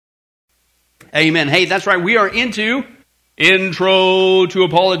Amen. Hey, that's right. We are into Intro to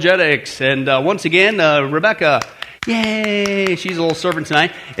Apologetics. And once again, Rebecca, yay, she's a little servant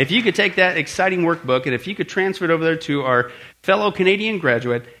tonight. If you could take that exciting workbook and if you could transfer it over there to our fellow Canadian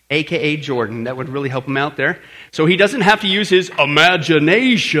graduate, a.k.a. Jordan, that would really help him out there. So he doesn't have to use his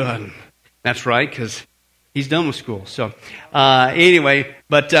imagination. That's right, because he's done with school. So anyway,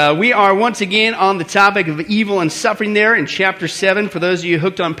 but we are once again on the topic of evil and suffering there in chapter 7. For those of you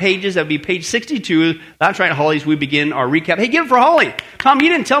hooked on pages, that would be page 62. That's right, Holly, as we begin our recap. Hey, give it for Holly. Tom, you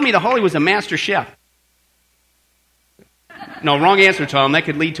didn't tell me that Holly was a master chef. No, wrong answer, Tom. That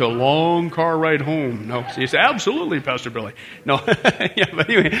could lead to a long car ride home. No, so you say, absolutely, Pastor Billy. No, yeah, but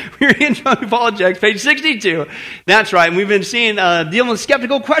anyway, we're in Apologetics, page 62. That's right. And we've been seeing, dealing with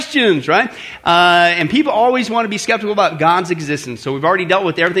skeptical questions, right? And people always want to be skeptical about God's existence. So we've already dealt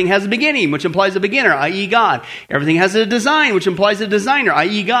with everything has a beginning, which implies a beginner, i.e. God. Everything has a design, which implies a designer,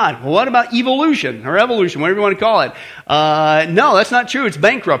 i.e. God. Well, what about evolution or evolution, whatever you want to call it? No, that's not true. It's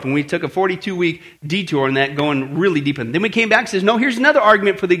bankrupt. And we took a 42-week detour on that, going really deep in. Then we came back and says, no, here's another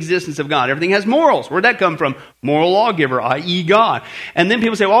argument for the existence of God. Everything has morals. Where'd that come from? Moral lawgiver, i.e. God. And then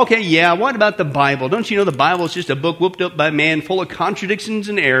people say, well, okay, yeah, what about the Bible? Don't you know the Bible is just a book whooped up by man full of contradictions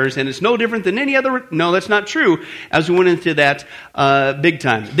and errors, and it's no different than any other? No, that's not true, as we went into that big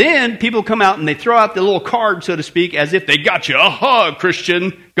time. Then people come out and they throw out the little card, so to speak, as if they got you. Aha,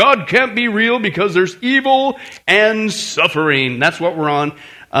 Christian, God can't be real because there's evil and suffering. That's what we're on.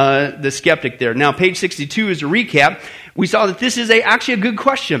 The skeptic there. Now, page 62 is a recap. We saw that this is actually a good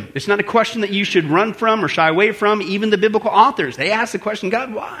question. It's not a question that you should run from or shy away from. Even the biblical authors, they ask the question,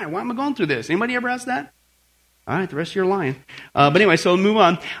 God, why? Why am I going through this? Anybody ever ask that? All right, the rest of you are lying. But anyway, so we'll move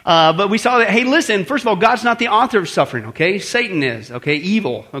on. But we saw that, hey, listen, first of all, God's not the author of suffering, okay? Satan is, okay?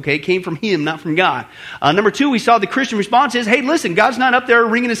 Evil, okay? It came from him, not from God. Number two, we saw the Christian response is, hey, listen, God's not up there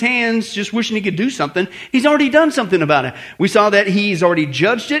wringing his hands, just wishing he could do something. He's already done something about it. We saw that he's already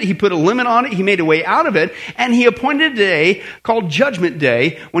judged it. He put a limit on it. He made a way out of it. And he appointed a day called Judgment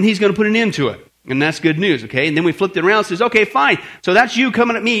Day when he's going to put an end to it. And that's good news, okay? And then we flipped it around and says, okay, fine. So that's you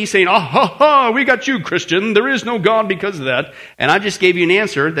coming at me saying, we got you, Christian. There is no God because of that. And I just gave you an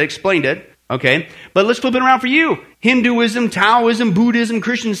answer that explained it, okay? But let's flip it around for you. Hinduism, Taoism, Buddhism,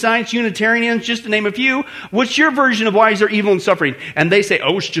 Christian Science, Unitarians, just to name a few. What's your version of why is there evil and suffering? And they say,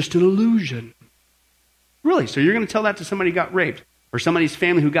 it's just an illusion. Really? So you're going to tell that to somebody who got raped? Or somebody's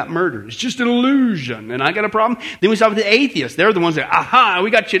family who got murdered. It's just an illusion. And I got a problem. Then we saw with the atheists. They're the ones that, we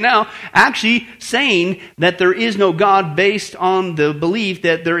got you now. Actually saying that there is no God based on the belief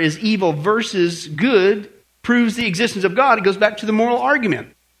that there is evil versus good proves the existence of God. It goes back to the moral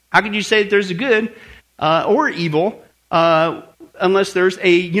argument. How could you say that there's a good or evil unless there's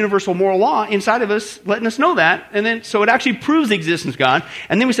a universal moral law inside of us letting us know that? And then, so it actually proves the existence of God.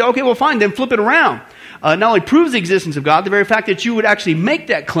 And then we say, okay, well, fine, then flip it around. Not only proves the existence of God, the very fact that you would actually make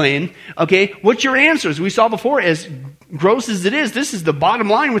that claim, okay, what's your answer? As we saw before, as gross as it is, this is the bottom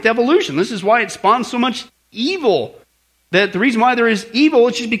line with evolution. This is why it spawns so much evil. That the reason why there is evil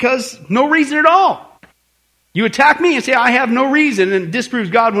is just because no reason at all. You attack me and say, I have no reason, and it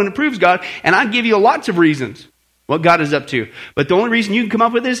disproves God when it proves God, and I give you lots of reasons what God is up to. But the only reason you can come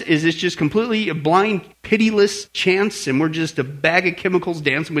up with this is it's just completely a blind, pitiless chance, and we're just a bag of chemicals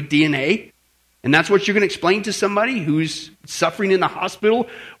dancing with DNA. And that's what you're going to explain to somebody who's suffering in the hospital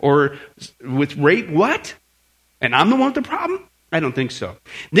or with rape? What? And I'm the one with the problem? I don't think so.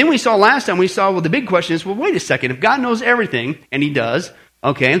 Then last time, the big question is, well, wait a second. If God knows everything, and he does,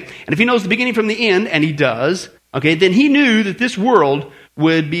 okay, and if he knows the beginning from the end, and he does, okay, then he knew that this world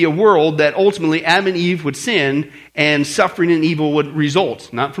would be a world that ultimately Adam and Eve would sin, and suffering and evil would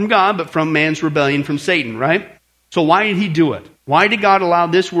result. Not from God, but from man's rebellion from Satan, right? So why did he do it? Why did God allow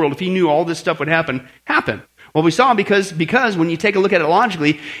this world, if he knew all this stuff would happen? Well, we saw because when you take a look at it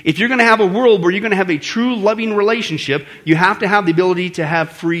logically, if you're going to have a world where you're going to have a true loving relationship, you have to have the ability to have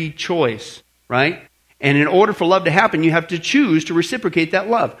free choice, right? And in order for love to happen, you have to choose to reciprocate that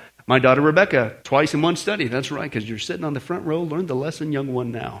love. My daughter Rebecca, twice in one study. That's right, because you're sitting on the front row. Learn the lesson, young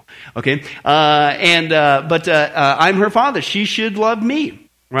one, now. Okay? But I'm her father. She should love me,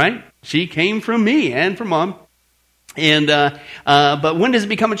 right? She came from me and from mom. But when does it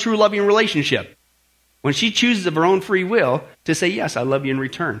become a true loving relationship? When she chooses of her own free will to say, yes, I love you in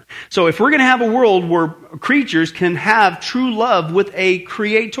return. So if we're going to have a world where creatures can have true love with a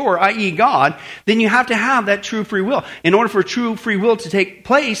creator, i.e. God, then you have to have that true free will. In order for true free will to take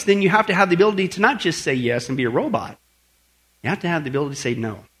place, then you have to have the ability to not just say yes and be a robot. You have to have the ability to say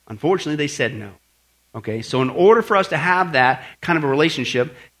no. Unfortunately, they said no. Okay, so in order for us to have that kind of a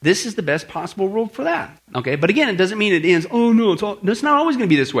relationship, this is the best possible world for that. Okay, but again, it doesn't mean it ends, oh no, it's not always going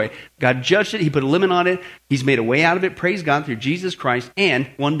to be this way. God judged it, he put a limit on it, he's made a way out of it, praise God, through Jesus Christ, and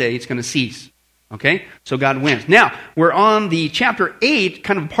one day it's going to cease. Okay, so God wins. Now, we're on the chapter 8,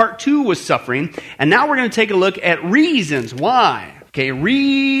 kind of part 2 was suffering, and now we're going to take a look at reasons why. Okay,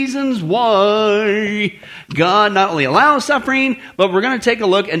 reasons why God not only allows suffering, but we're going to take a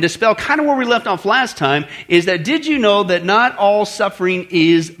look and dispel kind of where we left off last time, is that did you know that not all suffering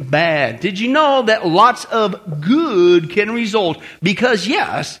is bad? Did you know that lots of good can result because,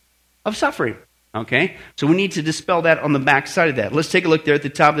 yes, of suffering? Okay, so we need to dispel that on the back side of that. Let's take a look there at the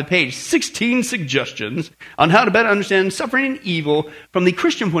top of the page. 16 suggestions on how to better understand suffering and evil from the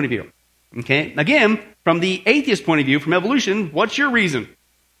Christian point of view. Okay, again, from the atheist point of view, from evolution, what's your reason?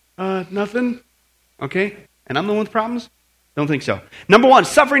 Nothing. Okay, and I'm the one with problems? Don't think so. Number 1,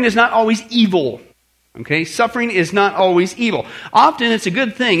 suffering is not always evil. Okay, suffering is not always evil. Often it's a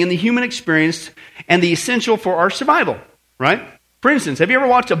good thing in the human experience and the essential for our survival, right? For instance, have you ever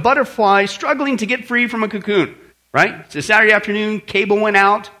watched a butterfly struggling to get free from a cocoon, right? It's a Saturday afternoon, cable went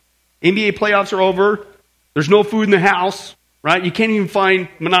out, NBA playoffs are over, there's no food in the house, right? You can't even find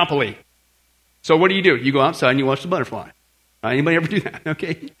Monopoly. So what do? You go outside and you watch the butterfly. Anybody ever do that?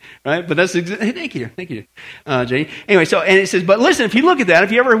 Okay, right? But that's thank you, Jay. Anyway, so and it says, but listen, if you look at that,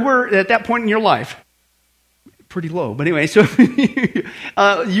 if you ever were at that point in your life, pretty low. But anyway, so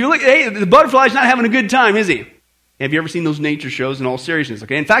you look, hey, the butterfly's not having a good time, is he? Have you ever seen those nature shows? In all seriousness,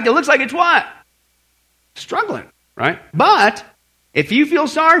 okay. In fact, it looks like it's what? Struggling, right? But if you feel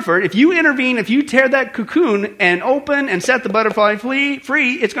sorry for it, if you intervene, if you tear that cocoon and open and set the butterfly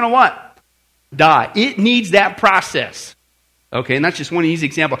free, it's going to what? Die. It needs that process. Okay, and that's just one easy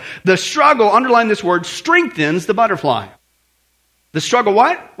example. The struggle, underline this word, strengthens the butterfly. The struggle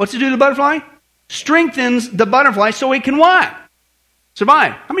what? What's it do to the butterfly? Strengthens the butterfly so it can what?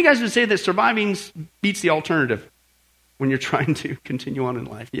 Survive. How many guys would say that surviving beats the alternative when you're trying to continue on in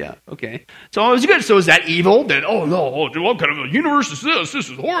life? Yeah, okay. So it's good. So is that evil? That, oh no, what kind of a universe is this? This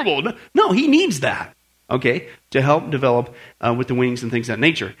is horrible. No, he needs that. Okay, to help develop with the wings and things of that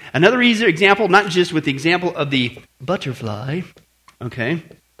nature. Another easy example, not just with the example of the butterfly, okay.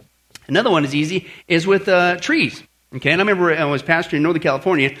 Another one is easy, is with trees. Okay, and I remember I was pastor in Northern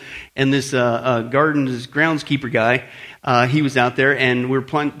California, and this groundskeeper guy, he was out there, and we were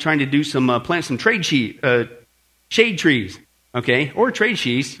trying to do plant some shade trees, okay, or trade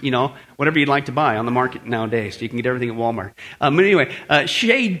cheese, whatever you'd like to buy on the market nowadays. You can get everything at Walmart. But anyway,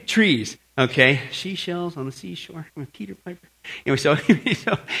 shade trees. Okay, seashells on the seashore with Peter Piper. Anyway, so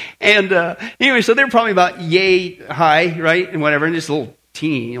they're probably about yay high, right, and whatever, and just little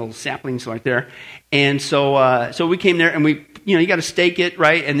teeny little saplings right there. And so we came there, and you got to stake it,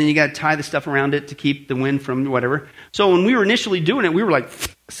 right, and then you got to tie the stuff around it to keep the wind from whatever. So when we were initially doing it, we were like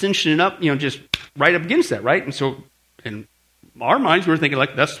cinching it up, just right up against that, right, and so in our minds we were thinking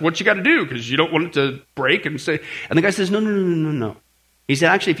like that's what you got to do because you don't want it to break and say. And the guy says no. He said,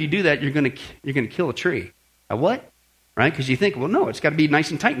 actually, if you do that, you're going to kill a tree. What? Right? Because you think, well, no, it's got to be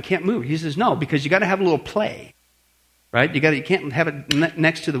nice and tight and can't move. He says, no, because you got to have a little play, right? You can't have it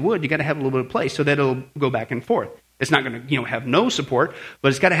next to the wood. You got to have a little bit of play so that it'll go back and forth. It's not going to, have no support, but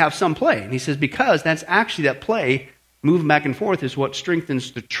it's got to have some play. And he says, because that's actually that play, moving back and forth, is what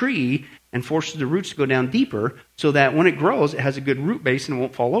strengthens the tree and forces the roots to go down deeper, so that when it grows, it has a good root base and it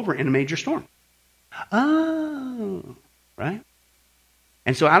won't fall over in a major storm. Oh, right.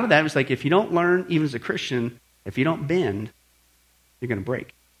 And so out of that, it's like if you don't learn, even as a Christian, if you don't bend, you're going to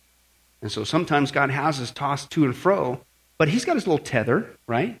break. And so sometimes God has us tossed to and fro, but he's got his little tether,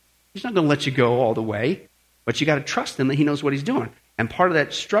 right? He's not going to let you go all the way, but you got to trust him that he knows what he's doing. And part of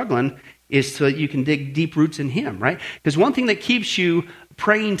that struggling is so that you can dig deep roots in him, right? Because one thing that keeps you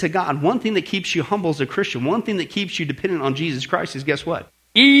praying to God, one thing that keeps you humble as a Christian, one thing that keeps you dependent on Jesus Christ is, guess what?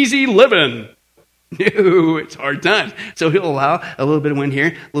 Easy living. No, it's hard times. So he'll allow a little bit of wind here,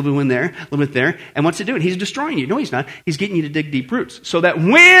 a little bit of wind there, a little bit there. And what's it doing? He's destroying you. No, he's not. He's getting you to dig deep roots so that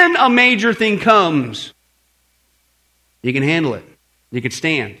when a major thing comes, you can handle it. You can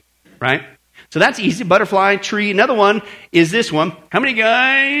stand, right? So that's easy. Butterfly, tree. Another one is this one. How many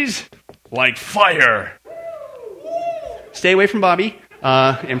guys like fire? Stay away from Bobby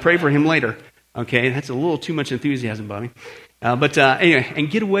and pray for him later. Okay, that's a little too much enthusiasm, Bobby. But anyway,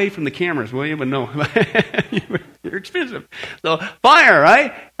 and get away from the cameras, will you? But no, you're expensive. So fire,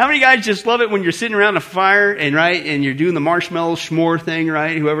 right? How many guys just love it when you're sitting around a fire and you're doing the marshmallow s'more thing,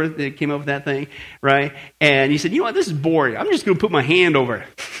 right? Whoever that came up with that thing, right? And you said, you know what, this is boring. I'm just going to put my hand over it.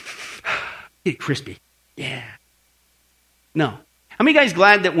 Get it crispy. Yeah. No. How How many guys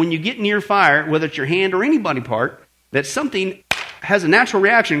glad that when you get near fire, whether it's your hand or any body part, that something has a natural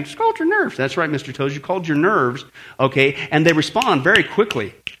reaction? It's called your nerves. That's right, Mr. Toes. You called your nerves, okay? And they respond very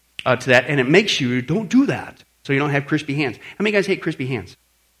quickly to that, and it makes you don't do that so you don't have crispy hands. How many guys hate crispy hands?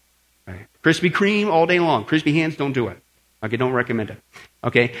 Right. Krispy Kreme all day long. Crispy hands, don't do it. Okay, don't recommend it.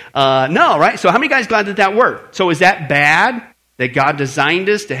 Okay, no, right? So how many guys glad that that worked? So is that bad that God designed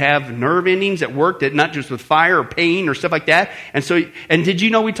us to have nerve endings that work, that not just with fire or pain or stuff like that? And did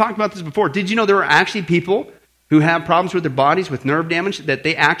you know, we talked about this before, did you know there are actually people who have problems with their bodies with nerve damage that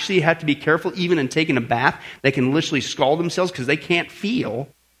they actually have to be careful even in taking a bath? They can literally scald themselves because they can't feel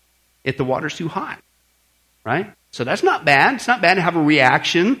if the water's too hot, right? So that's not bad. It's not bad to have a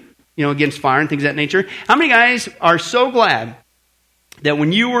reaction, against fire and things of that nature. How many guys are so glad that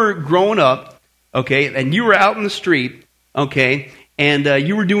when you were growing up, okay, and you were out in the street, okay, and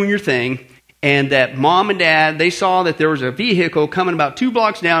you were doing your thing, and that mom and dad, they saw that there was a vehicle coming about 2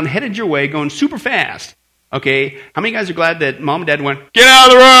 blocks down, headed your way, going super fast, okay? How many guys are glad that mom and dad went, "Get out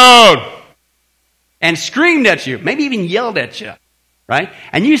of the road!" and screamed at you, maybe even yelled at you, right?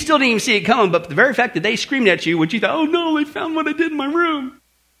 And you still didn't even see it coming, but the very fact that they screamed at you, what you thought, "Oh no, they found what I did in my room."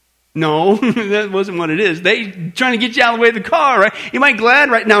 No, that wasn't what it is. They trying to get you out of the way of the car, right? You might be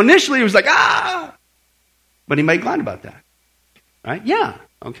glad right now. Initially, it was like, ah! But he might be glad about that, right? Yeah,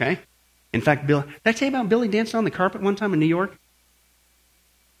 okay. In fact, did I tell you about Billy dancing on the carpet one time in New York?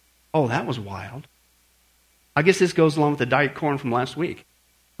 Oh, that was wild. I guess this goes along with the diet corn from last week.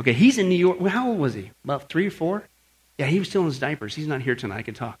 Okay, he's in New York. Well, how old was he? About 3 or 4? Yeah, he was still in his diapers. He's not here tonight. I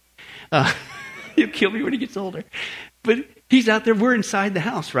can talk. He'll kill me when he gets older. But he's out there. We're inside the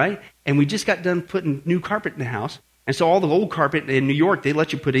house, right? And we just got done putting new carpet in the house. And so all the old carpet in New York, they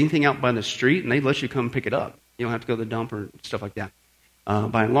let you put anything out by the street, and they let you come pick it up. You don't have to go to the dump or stuff like that,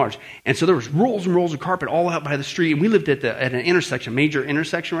 by and large. And so there was rolls and rolls of carpet all out by the street. And we lived at an intersection, major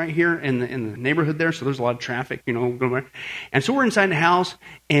intersection right here in the neighborhood there. So there's a lot of traffic, going there. And so we're inside the house.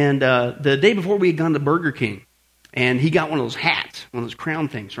 And the day before, we had gone to Burger King. And he got one of those hats, one of those crown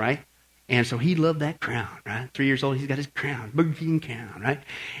things, right? And so he loved that crown, right? 3 years old, he's got his crown, Burger King crown, right?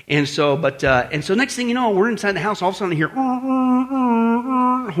 And so next thing you know, we're inside the house. All of a sudden I hear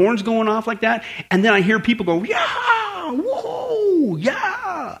horns going off like that. And then I hear people go, "Yeah, whoa,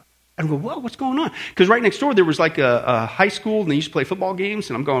 yeah." And I go, "Whoa, what's going on?" Because right next door there was like a high school, and they used to play football games.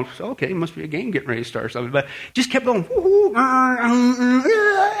 And I'm going, okay, it must be a game getting ready to start or something. But just kept going,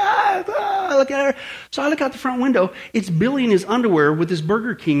 look at her. So I look out the front window. It's Billy in his underwear with his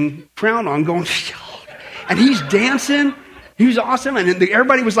Burger King crown on going, and he's dancing. He was awesome. And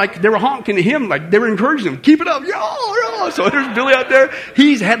everybody was like, they were honking to him, like they were encouraging him, "Keep it up, yo." So there's Billy out there.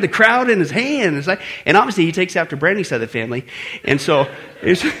 He's had the crowd in his hand. It's like, and obviously he takes after Brandy's side of the family. And so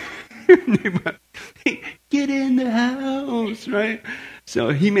it's, "Get in the house," right? So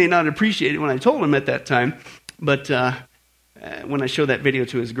he may not appreciate it when I told him at that time. But when I show that video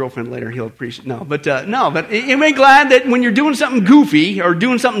to his girlfriend later, he'll appreciate. But you may be glad that when you're doing something goofy or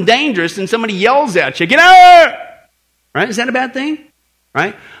doing something dangerous and somebody yells at you, "Get out!" Right? Is that a bad thing?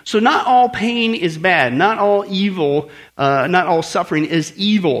 Right? So not all pain is bad. Not all evil, not all suffering is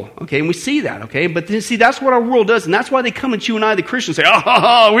evil. Okay? And we see that, okay? But see, that's what our world does. And that's why they come at you and I, the Christians, say,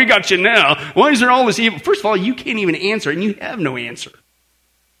 "Oh, we got you now. Why is there all this evil?" First of all, you can't even answer, and you have no answer.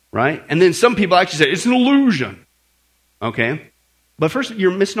 Right? And then some people actually say, "It's an illusion." Okay? But first,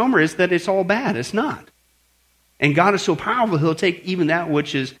 your misnomer is that it's all bad. It's not. And God is so powerful, he'll take even that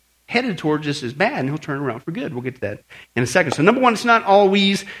which is headed towards us as bad, and he'll turn it around for good. We'll get to that in a second. So number one, it's not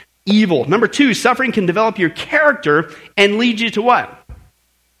always evil. Number two, suffering can develop your character and lead you to what?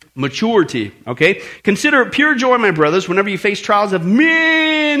 Maturity. Okay? Consider it pure joy, my brothers, whenever you face trials of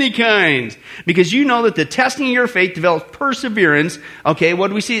many kinds, because you know that the testing of your faith develops perseverance. Okay, what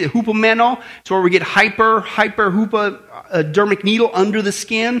do we see? The hupomeno. It's where we get hypodermic needle under the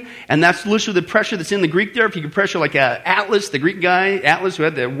skin, and that's literally the pressure that's in the Greek there. If you could pressure like Atlas, the Greek guy, Atlas, who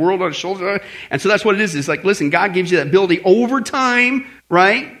had the world on his shoulder, and so that's what it is. It's like, listen, God gives you that ability over time,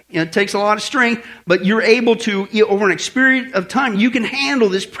 right? It takes a lot of strength, but you're able to, over an experience of time, you can handle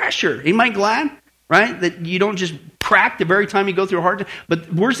this pressure. Am I glad? Right? That you don't just crack the very time you go through a hard time.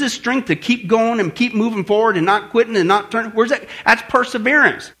 But where's this strength to keep going and keep moving forward and not quitting and not turning? Where's that? That's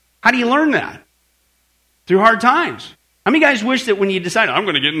perseverance. How do you learn that? Through hard times. How many guys wish that when you decide, "I'm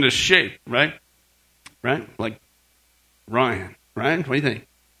going to get in this shape," right? Right? Like Ryan, right? What do you think?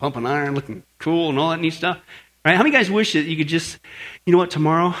 Pumping iron, looking cool and all that neat stuff. Right? How many guys wish that you could just, you know what,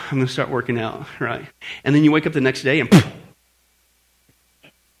 tomorrow I'm going to start working out, right? And then you wake up the next day and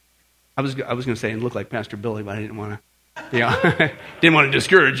I was going to say and look like Pastor Billy, but I didn't want to Yeah, didn't want to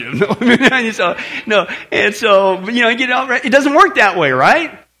discourage him. And so you get all right. It doesn't work that way,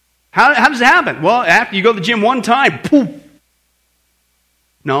 right? How does it happen? Well, after you go to the gym one time, poof.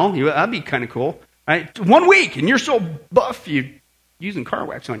 No, that'd be kind of cool, right? 1 week, and you're so buff, you're using car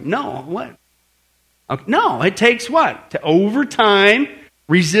wax on you. No, what? Okay, no, it takes what? Over time,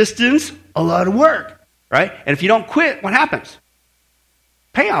 resistance, a lot of work, right? And if you don't quit, what happens?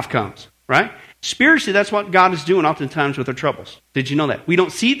 Payoff comes, right? Spiritually, that's what God is doing oftentimes with our troubles. Did you know that? We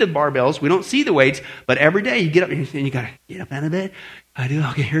don't see the barbells, we don't see the weights, but every day you get up and you got to get up out of bed. I do.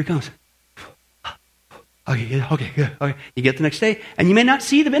 Okay, here it comes. Okay, good. Okay, good. Okay. You get the next day, and you may not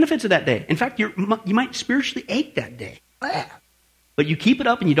see the benefits of that day. In fact, you might spiritually ache that day. But you keep it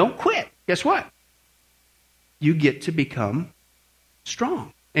up and you don't quit. Guess what? You get to become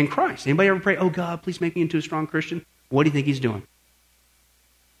strong in Christ. Anybody ever pray, oh God, please make me into a strong Christian? What do you think he's doing?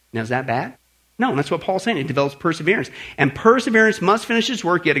 Now, is that bad? No, that's what Paul's saying. It develops perseverance. And perseverance must finish its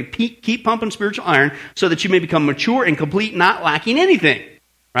work. You got to keep pumping spiritual iron so that you may become mature and complete, not lacking anything.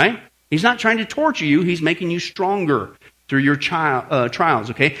 Right? He's not trying to torture you. He's making you stronger through your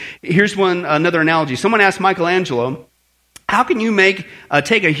trials. Okay? Here's another analogy. Someone asked Michelangelo, how can you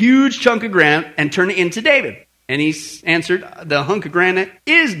take a huge chunk of granite and turn it into David? And he answered, the hunk of granite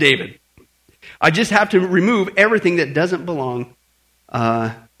is David. I just have to remove everything that doesn't belong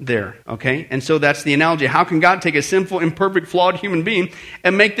there, okay? And so that's the analogy. How can God take a sinful, imperfect, flawed human being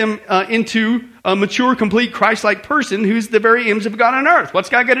and make them into a mature, complete, Christ-like person who's the very image of God on earth? What's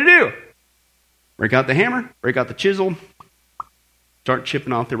God got to do? Break out the hammer, break out the chisel, start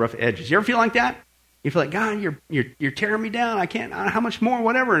chipping off the rough edges. You ever feel like that? You feel like, God, you're tearing me down. I can't, how much more,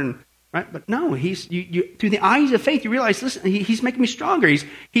 whatever. And right? But no, he's through the eyes of faith, you realize, listen, he's making me stronger.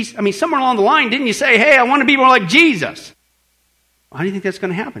 Somewhere along the line, didn't you say, hey, I want to be more like Jesus? How do you think that's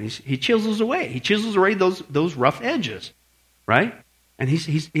going to happen? He chisels away. He chisels away those rough edges, right? And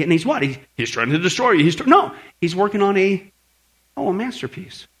he's what? He's trying to destroy you. He's working on a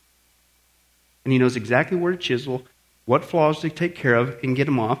masterpiece. And he knows exactly where to chisel, what flaws to take care of, and get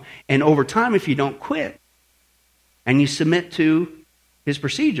them off. And over time, if you don't quit, and you submit to his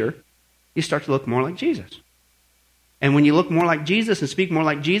procedure, you start to look more like Jesus. And when you look more like Jesus and speak more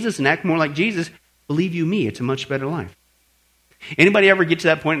like Jesus and act more like Jesus, believe you me, it's a much better life. Anybody ever get to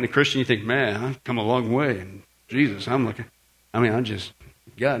that point in the Christian, you think, man, I've come a long way. And Jesus,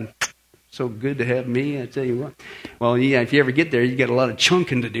 God, so good to have me, I tell you what. Well, yeah, if you ever get there, you got a lot of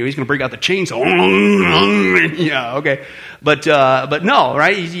chunking to do. He's going to break out the chainsaw. Yeah, okay. But no,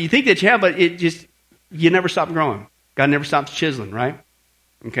 right? You think that you have, but you never stop growing. God never stops chiseling, right?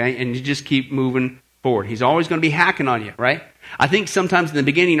 Okay, and you just keep moving forward. He's always going to be hacking on you, right? I think sometimes in the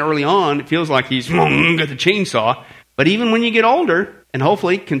beginning, early on, it feels like he's got the chainsaw. But even when you get older, and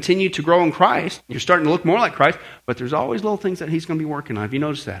hopefully continue to grow in Christ, you're starting to look more like Christ, but there's always little things that he's going to be working on. Have you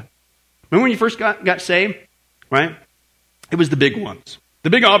noticed that? Remember when you first got saved, right? It was the big ones, the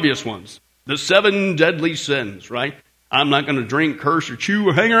big obvious ones, the 7 deadly sins, right? I'm not going to drink, curse, or chew,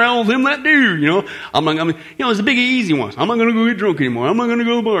 or hang around with them that do, I'm not going to, it's the big easy ones. I'm not going to go get drunk anymore. I'm not going to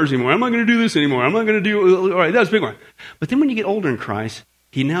go to bars anymore. I'm not going to do this anymore. I'm not going to do, all right, that's a big one. But then when you get older in Christ,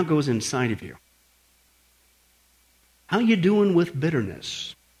 he now goes inside of you. How you doing with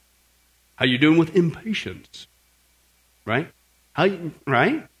bitterness? How you doing with impatience? Right?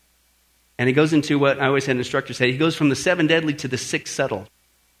 Right? And he goes into what I always had an instructor say, he goes from the 7 deadly to the 6 settled.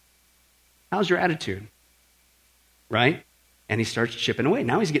 How's your attitude? Right? And he starts chipping away.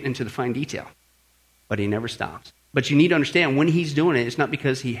 Now he's getting into the fine detail. But he never stops. But you need to understand, when he's doing it, it's not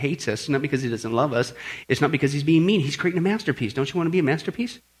because he hates us. It's not because he doesn't love us. It's not because he's being mean. He's creating a masterpiece. Don't you want to be a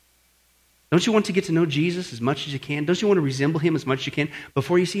masterpiece? Don't you want to get to know Jesus as much as you can? Don't you want to resemble him as much as you can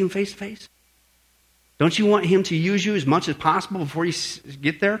before you see him face to face? Don't you want him to use you as much as possible before you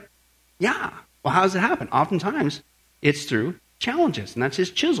get there? Yeah. Well, how does it happen? Oftentimes, it's through challenges, and that's his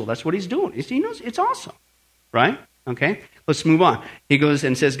chisel. That's what he's doing. He knows it's awesome, right? Okay, let's move on. He goes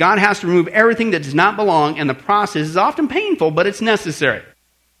and says, God has to remove everything that does not belong, and the process is often painful, but it's necessary.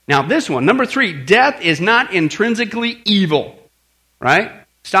 Now, this one, number 3, death is not intrinsically evil, right?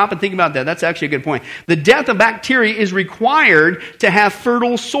 Stop and think about that. That's actually a good point. The death of bacteria is required to have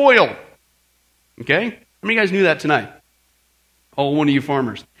fertile soil. Okay? How many of you guys knew that tonight? Oh, one of you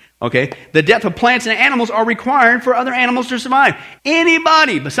farmers. Okay? The death of plants and animals are required for other animals to survive.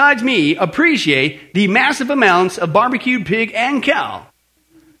 Anybody besides me appreciate the massive amounts of barbecued pig and cow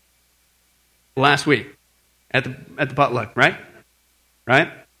last week at the potluck, right?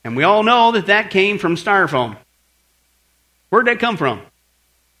 Right? And we all know that came from styrofoam. Where'd that come from?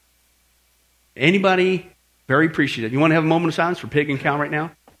 Anybody very appreciative? You want to have a moment of silence for pig and cow right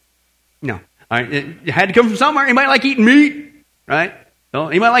now? No. All right? It had to come from somewhere. Anybody like eating meat? Right? No?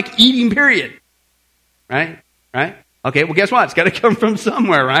 Anybody like eating, period? Right? Right? Okay, well, guess what? It's got to come from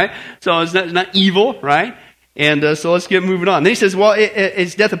somewhere, right? So it's not evil, right? And so let's get moving on. Then he says, well,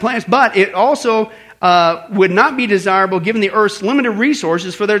 it's death of plants, but it also would not be desirable, given the earth's limited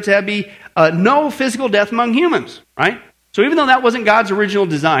resources, for there to be no physical death among humans, right? So even though that wasn't God's original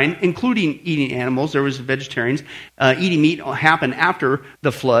design, including eating animals, there was vegetarians, eating meat happened after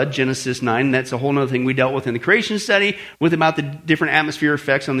the flood, Genesis 9. That's a whole other thing we dealt with in the creation study, with about the different atmosphere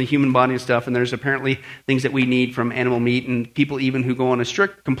effects on the human body and stuff. And there's apparently things that we need from animal meat, and people even who go on a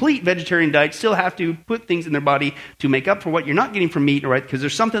strict, complete vegetarian diet still have to put things in their body to make up for what you're not getting from meat, right? Because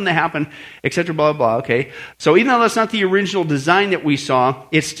there's something that happened, etc., blah, blah, blah, okay? So even though that's not the original design that we saw,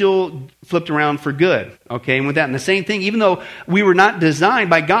 it's still flipped around for good, okay? And with that, and the same thing, even though we were not designed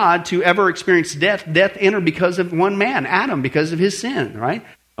by God to ever experience death, death entered because of one man, Adam, because of his sin, right?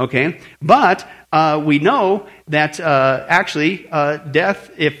 Okay, but we know that actually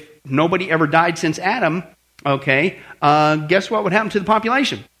death, if nobody ever died since Adam, okay, guess what would happen to the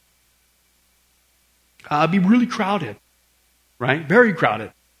population? It'd be really crowded, right? Very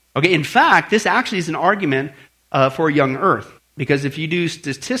crowded. Okay, in fact, this actually is an argument for a young earth. Because if you do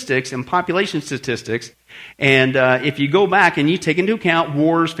statistics and population statistics, and if you go back and you take into account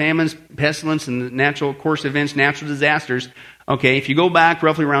wars, famines, pestilence, and the natural course events, natural disasters, okay, if you go back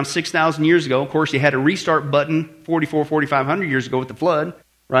roughly around 6,000 years ago, of course, you had a restart button 4,500 years ago with the flood,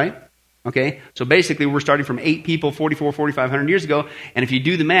 right? Okay, so basically we're starting from 8 people 4,500 years ago, and if you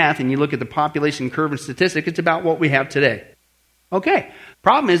do the math and you look at the population curve and statistic, it's about what we have today. Okay,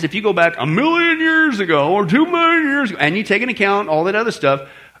 problem is if you go back 1 million years ago or 2 million years ago and you take into account all that other stuff,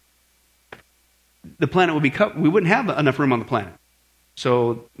 the planet would be cut. We wouldn't have enough room on the planet.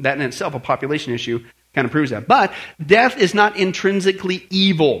 So that in itself, a population issue, kind of proves that. But death is not intrinsically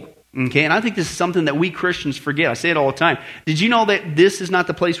evil. Okay, and I think this is something that we Christians forget. I say it all the time. Did you know that this is not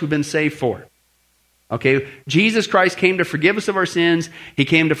the place we've been saved for? Okay, Jesus Christ came to forgive us of our sins. He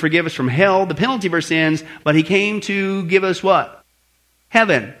came to forgive us from hell, the penalty of our sins. But he came to give us what?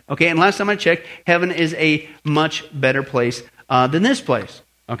 Heaven. Okay, and last time I checked, heaven is a much better place than this place.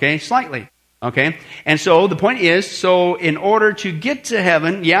 Okay, slightly. Okay, and so the point is, so in order to get to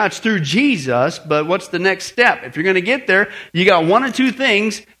heaven, yeah, it's through Jesus, but what's the next step? If you're going to get there, you got one or two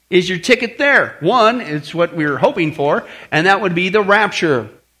things is your ticket there. One, it's what we were hoping for, and that would be the rapture.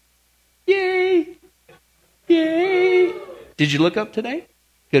 Yay! Yay! Did you look up today?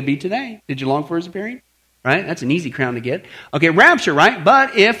 Could be today. Did you long for his appearing? Right? That's an easy crown to get. Okay, rapture, right?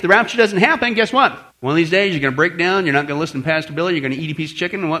 But if the rapture doesn't happen, guess what? One of these days you're going to break down, you're not going to listen to Pastor Billy, you're going to eat a piece of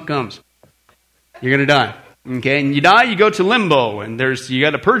chicken, and what comes? You're going to die. Okay, and you die, you go to limbo, and you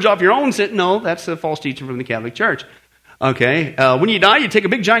got to purge off your own sin. No, that's a false teaching from the Catholic Church. Okay, when you die, you take a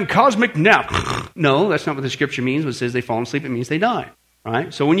big giant cosmic nap. No, that's not what the scripture means. When it says they fall asleep, it means they die.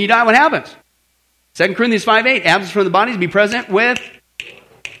 Right? So when you die, what happens? 2 Corinthians 5:8, absence from the body to be present with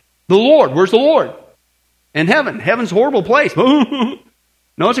the Lord. Where's the Lord? In heaven. Heaven's a horrible place. No,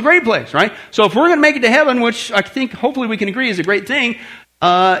 it's a great place, right? So if we're going to make it to heaven, which I think hopefully we can agree is a great thing,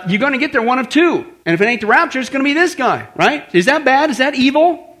 you're going to get there one of two. And if it ain't the rapture, it's going to be this guy, right? Is that bad? Is that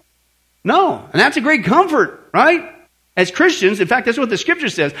evil? No. And that's a great comfort, right? As Christians, in fact, that's what the scripture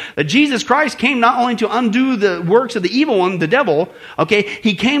says, that Jesus Christ came not only to undo the works of the evil one, the devil, okay,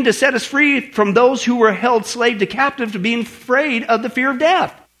 he came to set us free from those who were held slave to captive to being afraid of the fear of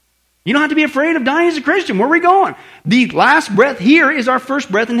death. You don't have to be afraid of dying as a Christian. Where are we going? The last breath here is our first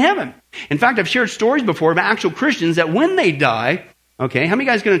breath in heaven. In fact, I've shared stories before of actual Christians that when they die, okay, how many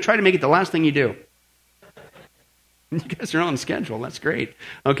guys are going to try to make it the last thing you do? You guys are on schedule. That's great.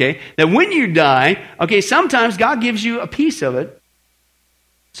 Okay, that when you die, okay, sometimes God gives you a piece of it,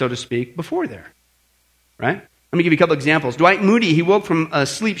 so to speak, before there. Right? Let me give you a couple examples. Dwight Moody, he woke from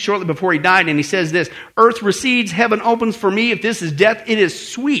sleep shortly before he died, and he says this, "Earth recedes, heaven opens for me. If this is death, it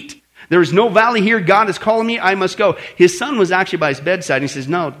is sweet. There is no valley here. God is calling me. I must go." His son was actually by his bedside, and he says,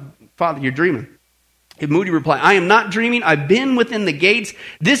 "No, Father, you're dreaming." And Moody replied, "I am not dreaming. I've been within the gates.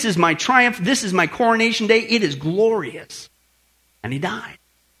 This is my triumph. This is my coronation day. It is glorious." And he died.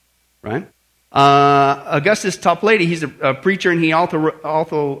 Right? Augustus Toplady, he's a preacher, and he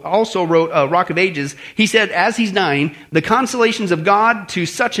also wrote Rock of Ages. He said, as he's dying, "The consolations of God to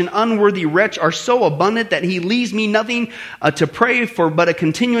such an unworthy wretch are so abundant that he leaves me nothing to pray for but a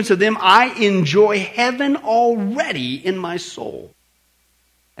continuance of them. I enjoy heaven already in my soul."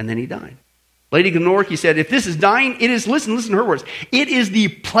 And then he died. Lady Glenorchy, he said, "If this is dying, it is," listen to her words, "it is the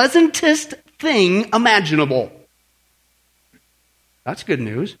pleasantest thing imaginable." That's good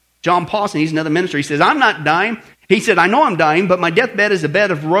news. John Pawson, he's another minister. He says, "I'm not dying. He said, I know I'm dying, but my deathbed is a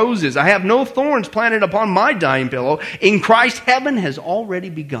bed of roses. I have no thorns planted upon my dying pillow. In Christ, heaven has already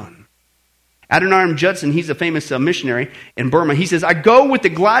begun. Adoniram Judson, he's a famous missionary in Burma. He says, I go with the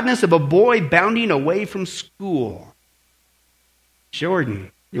gladness of a boy bounding away from school. Jordan,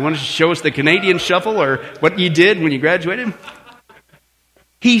 you want to show us the Canadian shuffle or what you did when you graduated?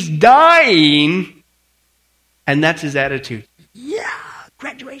 He's dying, and that's his attitude. Yeah,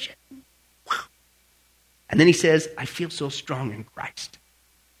 graduation. Wow. And then he says, I feel so strong in Christ.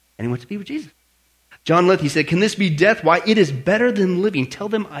 And he went to be with Jesus. John Lith, he said, can this be death? Why, it is better than living. Tell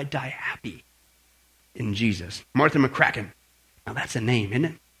them I die happy in Jesus. Martha McCracken. Now that's a name, isn't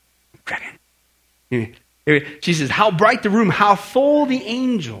it? McCracken. She says, how bright the room, how full the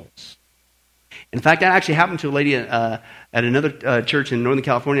angels. In fact, that actually happened to a lady at another church in Northern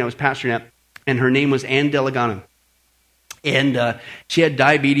California I was pastoring at, and her name was Ann Delegano. And she had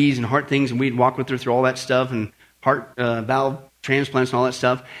diabetes and heart things, and we'd walk with her through all that stuff, and heart valve transplants and all that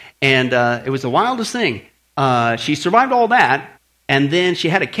stuff. And it was the wildest thing. She survived all that, and then she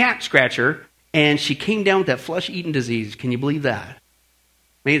had a cat scratch her, and she came down with that flesh-eating disease. Can you believe that?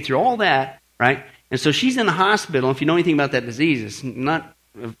 Made it through all that, right? And so she's in the hospital. If you know anything about that disease, it's not...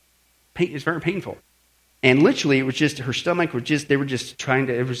 It's very painful. And literally, it was just, her stomach was just, they were just trying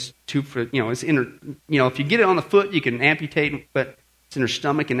to, it was too, it's in her, if you get it on the foot, you can amputate, but it's in her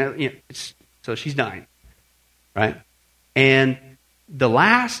stomach, and so she's dying, right? And the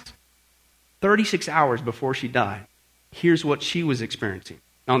last 36 hours before she died, here's what she was experiencing.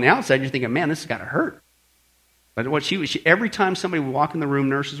 Now, on the outside, you're thinking, man, this has got to hurt. But what she every time somebody would walk in the room,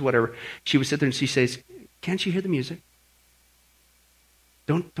 nurses, whatever, she would sit there and she says, can't you hear the music?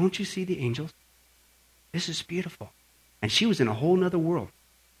 Don't you see the angels? This is beautiful. And she was in a whole other world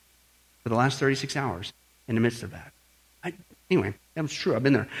for the last 36 hours in the midst of that. Anyway, that was true. I've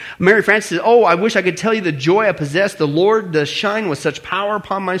been there. Mary Frances says, oh, I wish I could tell you the joy I possess. The Lord does shine with such power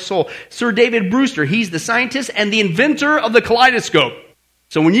upon my soul. Sir David Brewster, he's the scientist and the inventor of the kaleidoscope.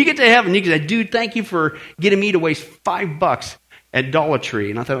 So when you get to heaven, you can say, dude, thank you for getting me to waste $5 at Dollar Tree.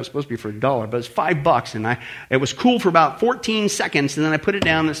 And I thought it was supposed to be for $1, but it's $5. And it was cool for about 14 seconds. And then I put it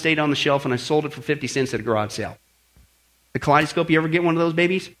down and it stayed on the shelf and I sold it for 50 cents at a garage sale. The kaleidoscope, you ever get one of those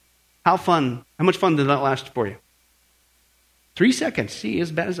babies? How much fun did that last for you? 3 seconds. See,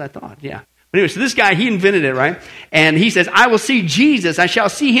 as bad as I thought. Yeah. But anyway, so this guy, he invented it, right? And he says, I will see Jesus. I shall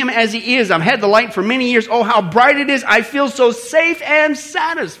see him as he is. I've had the light for many years. Oh, how bright it is. I feel so safe and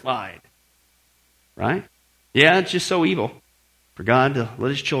satisfied. Right? Yeah, it's just so evil for God to let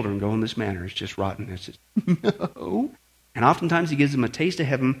his children go in this manner. It's just rotten. It's just, no. And oftentimes he gives them a taste of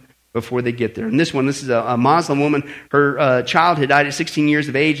heaven before they get there. And this is a Muslim woman. Her child had died at 16 years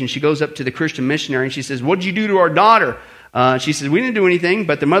of age, and she goes up to the Christian missionary, and she says, what did you do to our daughter? She says, we didn't do anything,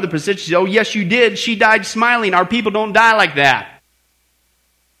 but the mother persisted. She says, oh, yes, you did. She died smiling. Our people don't die like that.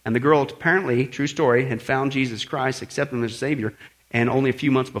 And the girl, apparently, true story, had found Jesus Christ, accepted him as Savior, and only a few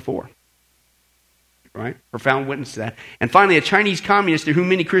months before. Right? Profound witness to that. And finally, a Chinese communist to whom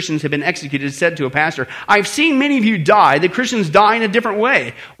many Christians have been executed said to a pastor, I've seen many of you die. The Christians die in a different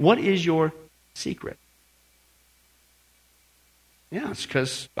way. What is your secret? Yeah, it's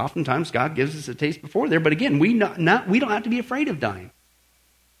because oftentimes God gives us a taste before there. But again, we don't have to be afraid of dying.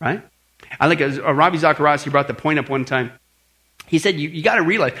 Right? I like Ravi Zacharias, he brought the point up one time. He said, you got to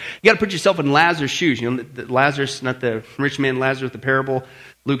realize, you got to put yourself in Lazarus' shoes. You know, Lazarus, not the rich man Lazarus, the parable,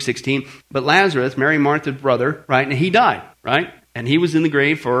 Luke 16. But Lazarus, Mary and Martha's brother, right? And he died, right? And he was in the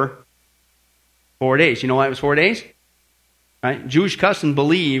grave for 4 days. You know why it was 4 days? Right? Jewish custom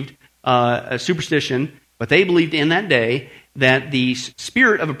believed a superstition, but they believed in that day that the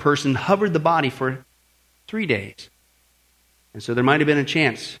spirit of a person hovered the body for 3 days. And so there might have been a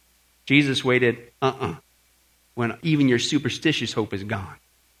chance. Jesus waited, when even your superstitious hope is gone.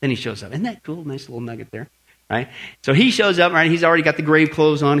 Then he shows up. Isn't that cool? Nice little nugget there. Right? So he shows up, right? He's already got the grave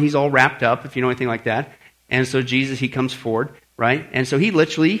clothes on. He's all wrapped up, if you know anything like that. And so Jesus, he comes forward, right? And so he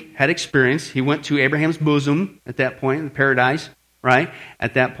literally had experience. He went to Abraham's bosom at that point, in paradise, right?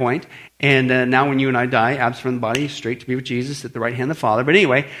 At that point. And now when you and I die, absent from the body, straight to be with Jesus at the right hand of the Father. But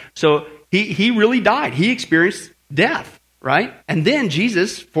anyway, so he really died. He experienced death, right? And then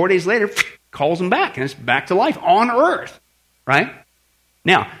Jesus, 4 days later, calls him back, and it's back to life on earth, right?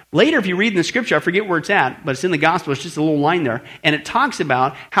 Now, later if you read in the scripture, I forget where it's at, but it's in the gospel, it's just a little line there, and it talks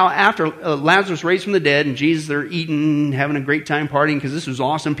about how after Lazarus raised from the dead, and Jesus, they're eating, having a great time partying, because this was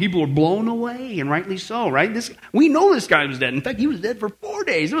awesome. People were blown away, and rightly so, right? We know this guy was dead. In fact, he was dead for 4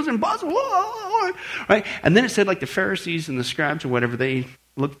 days. It was impossible, right? And then it said like the Pharisees and the scribes or whatever, they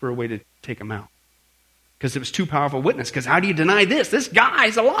looked for a way to take him out. Because it was too powerful witness. Because how do you deny this? This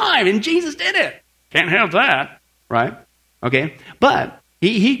guy's alive, and Jesus did it. Can't have that, right? Okay, but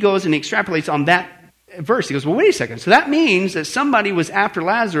he goes and extrapolates on that verse. He goes, well, wait a second. So that means that somebody was after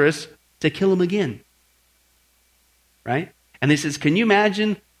Lazarus to kill him again, right? And he says, can you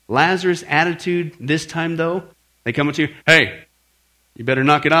imagine Lazarus' attitude this time, though? They come up to you, hey, you better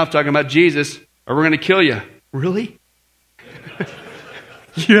knock it off talking about Jesus, or we're going to kill you. Really?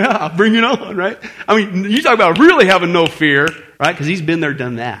 Yeah, bring it on, right? I mean, you talk about really having no fear, right? Because he's been there,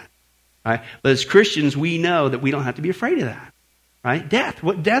 done that, right? But as Christians, we know that we don't have to be afraid of that, right?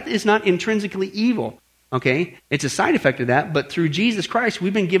 Death is not intrinsically evil, okay? It's a side effect of that, but through Jesus Christ,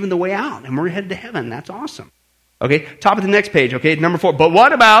 we've been given the way out, and we're headed to heaven. That's awesome. Okay, top of the next page, okay, number 4. But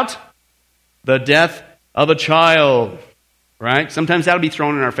what about the death of a child? Right? Sometimes that'll be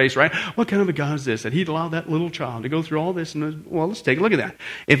thrown in our face, right? What kind of a God is this, that he'd allow that little child to go through all this? Well, let's take a look at that.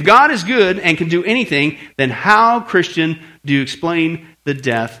 If God is good and can do anything, then how, Christian, do you explain the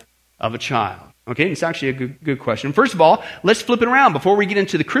death of a child? Okay, it's actually a good question. First of all, let's flip it around before we get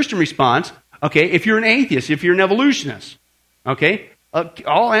into the Christian response. Okay, if you're an atheist, if you're an evolutionist, okay,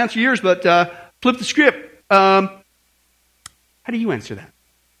 I'll answer yours, but flip the script. How do you answer that?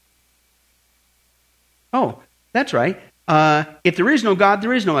 Oh, that's right. If there is no God,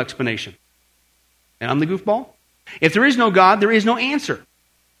 there is no explanation. And I'm the goofball? If there is no God, there is no answer.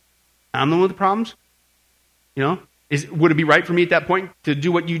 I'm the one with the problems? You know? Would it be right for me at that point to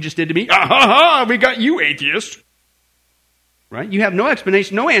do what you just did to me? We got you, atheist. Right? You have no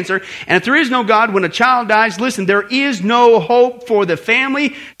explanation, no answer. And if there is no God, when a child dies, listen, there is no hope for the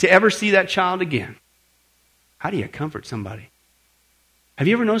family to ever see that child again. How do you comfort somebody? Have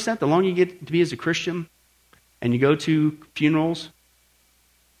you ever noticed that? The longer you get to be as a Christian, and you go to funerals,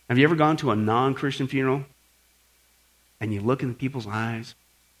 have you ever gone to a non-Christian funeral and you look in people's eyes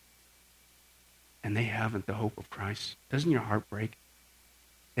and they haven't the hope of Christ? Doesn't your heart break?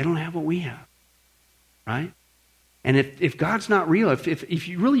 They don't have what we have, right? And if God's not real, if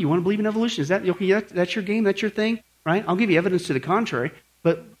you really want to believe in evolution, is that okay? That's your game, that's your thing, right? I'll give you evidence to the contrary,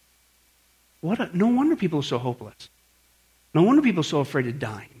 but no wonder people are so hopeless. No wonder people are so afraid of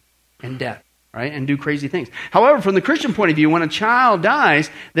dying and death. Right, and do crazy things. However, from the Christian point of view, when a child dies,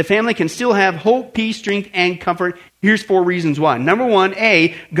 the family can still have hope, peace, strength, and comfort. Here's 4 reasons why. Number 1,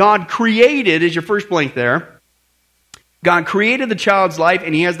 God created, is your first blank there. God created the child's life,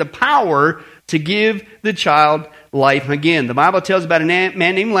 and he has the power to give the child life again. The Bible tells about a man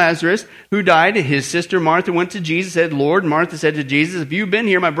named Lazarus who died. His sister Martha went to Jesus and said, Lord, Martha said to Jesus, if you'd been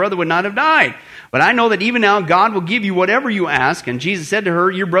here, my brother would not have died. But I know that even now God will give you whatever you ask. And Jesus said to her,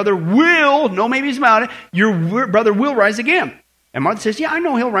 your brother will, no maybes about it, your brother will rise again. And Martha says, yeah, I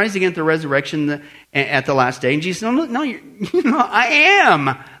know he'll rise again at the resurrection at the last day. And Jesus said, no, I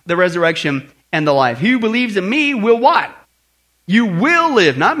am the resurrection and the life. He who believes in me will what? You will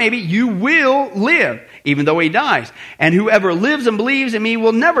live. Not maybe, you will live, even though he dies. And whoever lives and believes in me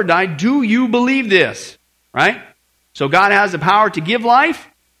will never die. Do you believe this? Right? So God has the power to give life.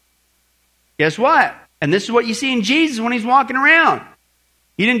 Guess what? And this is what you see in Jesus when he's walking around.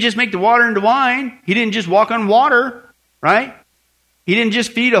 He didn't just make the water into wine. He didn't just walk on water, right? He didn't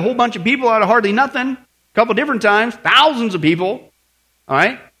just feed a whole bunch of people out of hardly nothing. A couple different times. Thousands of people. All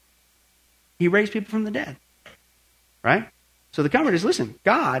right? He raised people from the dead. Right? So the comfort is, listen,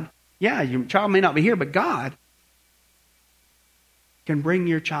 God, yeah, your child may not be here, but God can bring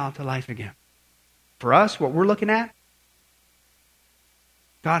your child to life again. For us, what we're looking at,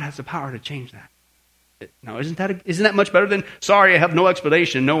 God has the power to change that. Now, isn't that much better than, sorry, I have no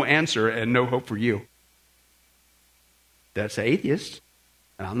explanation, no answer, and no hope for you? That's the atheist,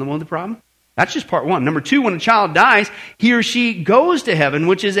 and I'm the one with the problem. That's just part 1. Number 2, when a child dies, he or she goes to heaven,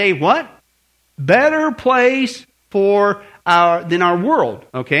 which is a what? Better place than our world,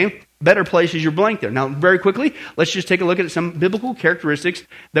 okay? Better place is your blank there. Now, very quickly, let's just take a look at some biblical characteristics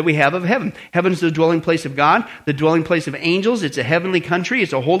that we have of heaven. Heaven is the dwelling place of God, the dwelling place of angels. It's a heavenly country.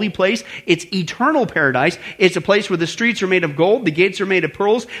 It's a holy place. It's eternal paradise. It's a place where the streets are made of gold, the gates are made of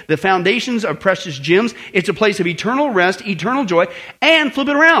pearls, the foundations are precious gems. It's a place of eternal rest, eternal joy, and flip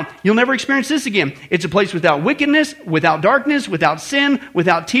it around. You'll never experience this again. It's a place without wickedness, without darkness, without sin,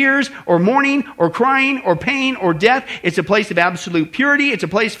 without tears, or mourning, or crying, or pain, or death. It's a place of absolute purity. It's a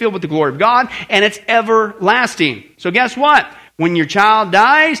place filled with the glory of God, and it's everlasting. So guess what? When your child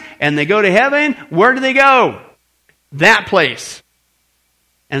dies and they go to heaven, where do they go? That place.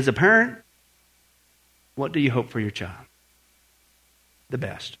 And as a parent, what do you hope for your child? The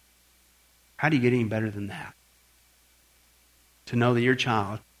best. How do you get any better than that? To know that your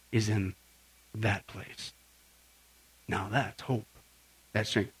child is in that place. Now that's hope. That's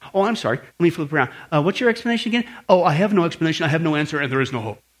strength. Oh, I'm sorry. Let me flip around. What's your explanation again? Oh, I have no explanation. I have no answer, and there is no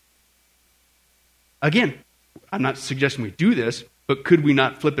hope. Again, I'm not suggesting we do this, but could we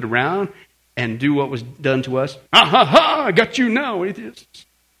not flip it around and do what was done to us? Ha ha ha, I got you now, atheists.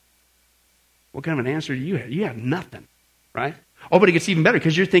 What kind of an answer do you have? You have nothing, right? Oh, but it gets even better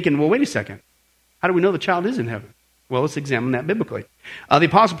because you're thinking, well, wait a second. How do we know the child is in heaven? Well, let's examine that biblically. The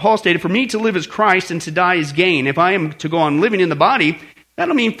Apostle Paul stated, for me to live is Christ and to die is gain. If I am to go on living in the body,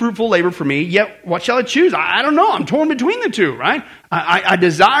 that'll mean fruitful labor for me. Yet, what shall I choose? I don't know. I'm torn between the two, right? I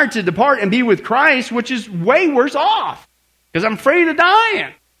desire to depart and be with Christ, which is way worse off because I'm afraid of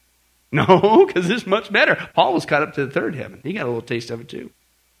dying. No, because it's much better. Paul was caught up to the third heaven. He got a little taste of it too,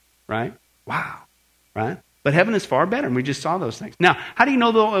 right? Wow, right? But heaven is far better, and we just saw those things. Now, how do you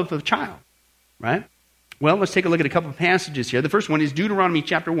know, though, of a child, right? Well, let's take a look at a couple of passages here. The first one is Deuteronomy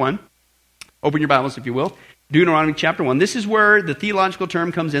chapter 1. Open your Bibles, if you will. Deuteronomy chapter 1. This is where the theological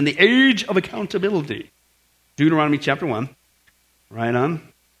term comes in, the age of accountability. Deuteronomy chapter 1. Right on.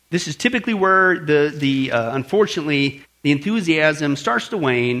 This is typically where unfortunately, the enthusiasm starts to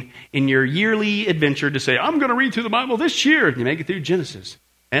wane in your yearly adventure to say, I'm going to read through the Bible this year. And you make it through Genesis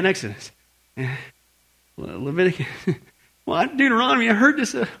and Exodus. Leviticus. What? Deuteronomy, I heard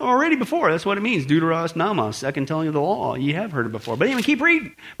this already before. That's what it means. Deuteros Namas, second telling of the law. You have heard it before. But anyway, keep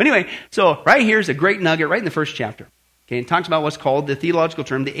reading. But anyway, so right here's a great nugget right in the first chapter. Okay, it talks about what's called the theological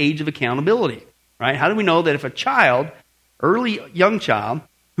term, the age of accountability. Right? How do we know that if a child, young child,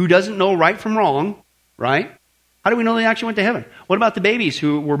 who doesn't know right from wrong, right? How do we know they actually went to heaven? What about the babies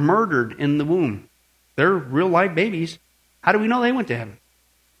who were murdered in the womb? They're real life babies. How do we know they went to heaven?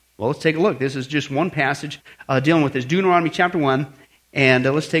 Well, let's take a look. This is just one passage dealing with this. Deuteronomy chapter 1. And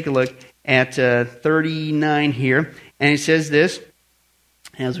let's take a look at 39 here. And he says this.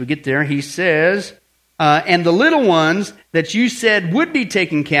 As we get there, he says, and the little ones that you said would be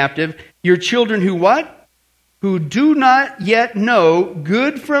taken captive, your children who what? Who do not yet know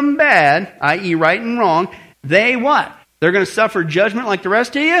good from bad, i.e. right and wrong, they what? They're going to suffer judgment like the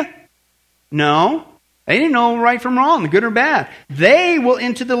rest of you? No. They didn't know right from wrong, good or bad. They will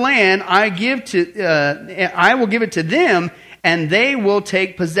enter the land I will give it to them, and they will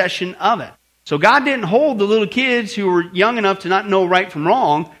take possession of it. So God didn't hold the little kids who were young enough to not know right from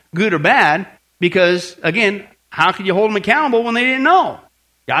wrong, good or bad, because, again, how could you hold them accountable when they didn't know?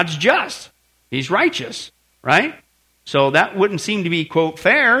 God's just. He's righteous, right? So that wouldn't seem to be, quote,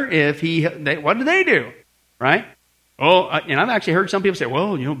 fair if what did they do, right? Oh, and I've actually heard some people say,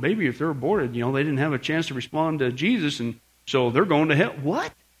 well, maybe if they're aborted, they didn't have a chance to respond to Jesus, and so they're going to hell.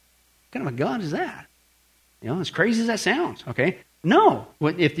 What kind of a God is that? As crazy as that sounds, okay? No.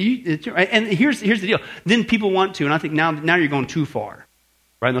 And here's the deal. Then people want to, and I think now you're going too far,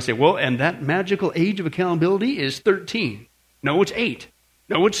 right? And they'll say, well, and that magical age of accountability is 13. No, it's 8.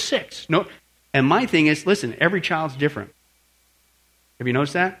 No, it's 6. No. And my thing is, listen, every child's different. Have you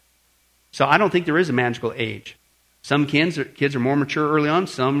noticed that? So I don't think there is a magical age. Some kids are more mature early on,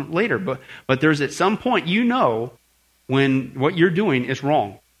 some later. But there's at some point, when what you're doing is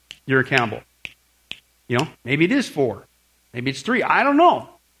wrong. You're accountable. Maybe it is 4. Maybe it's 3. I don't know.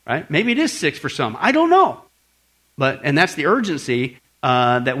 Right? Maybe it is 6 for some. I don't know. And that's the urgency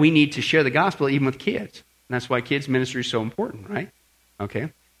that we need to share the gospel even with kids. And that's why kids ministry is so important, right?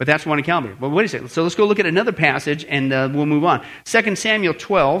 Okay. But that's one accountability. But wait a second. So let's go look at another passage and we'll move on. 2 Samuel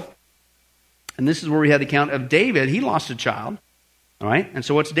 12. And this is where we have the account of David. He lost a child. All right? And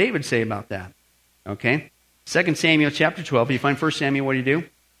so what's David say about that? Okay? 2 Samuel chapter 12. If you find 1 Samuel, what do you do?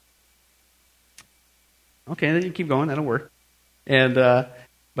 Okay, then you keep going. That'll work. And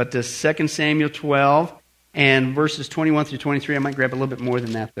but 2 Samuel 12 and verses 21 through 23. I might grab a little bit more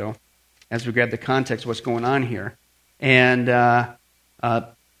than that, though, as we grab the context of what's going on here. And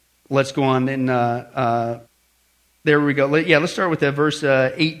let's go on and... there we go. Let's start with verse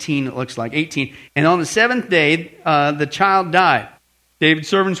 18, it looks like. 18. And on the 7th day, the child died. David's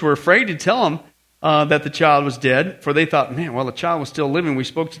servants were afraid to tell him that the child was dead, for they thought, man, while the child was still living, we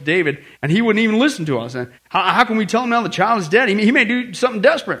spoke to David, and he wouldn't even listen to us. And how can we tell him now the child is dead? He may do something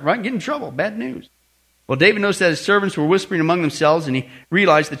desperate, right? Get in trouble. Bad news. Well, David noticed that his servants were whispering among themselves, and he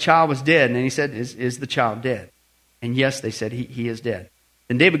realized the child was dead. And he said, is the child dead? And yes, they said, he is dead.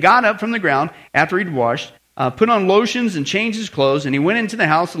 Then David got up from the ground after he'd washed, put on lotions and changed his clothes, and he went into the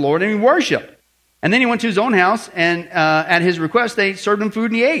house of the Lord and he worshipped. And then he went to his own house, and at his request, they served him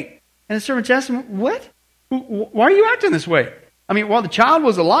food and he ate. And the servants asked him, what? Why are you acting this way? I mean, while the child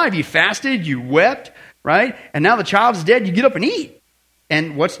was alive, you fasted, you wept, right? And now the child's dead, you get up and eat.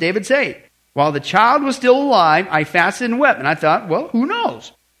 And what's David say? While the child was still alive, I fasted and wept. And I thought, well, who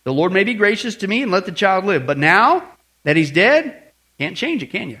knows? The Lord may be gracious to me and let the child live. But now that he's dead, can't change it,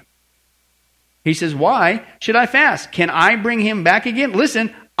 can you? He says, why should I fast? Can I bring him back again?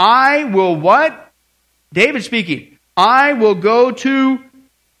 Listen, I will what? David speaking, I will go to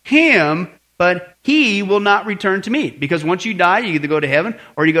him, but he will not return to me. Because once you die, you either go to heaven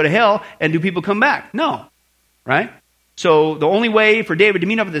or you go to hell, and do people come back? No. Right? So the only way for David to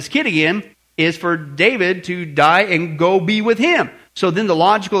meet up with this kid again is for David to die and go be with him. So then the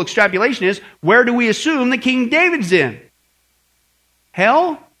logical extrapolation is, where do we assume that King David's in?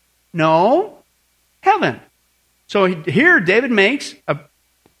 Hell? No. Heaven. So here David makes an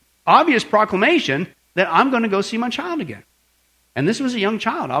obvious proclamation that I'm going to go see my child again. And this was a young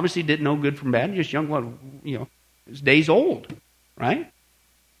child. Obviously didn't know good from bad. Just young, his days old. Right?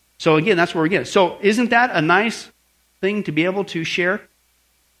 So again, that's where we get it. So isn't that a nice thing to be able to share?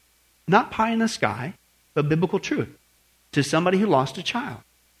 Not pie in the sky, but biblical truth to somebody who lost a child.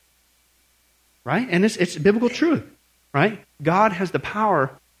 Right? And it's biblical truth. Right? God has the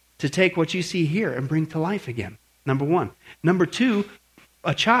power to take what you see here and bring to life again. Number one. Number two,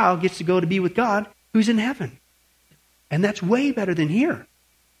 a child gets to go to be with God who's in heaven. And that's way better than here.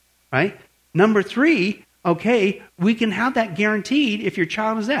 Right? Number three, okay, we can have that guaranteed if your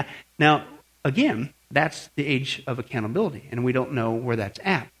child is that. Now, again, that's the age of accountability, and we don't know where that's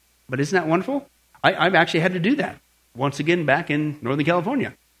at. But isn't that wonderful? I've actually had to do that once again back in Northern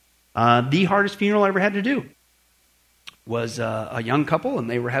California. The hardest funeral I ever had to do was a young couple, and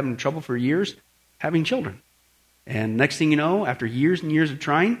they were having trouble for years having children. And next thing you know, after years and years of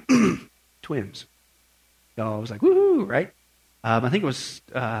trying, twins. So I was like, woohoo, right? I think it was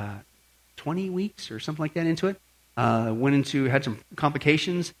 20 weeks or something like that into it. Had some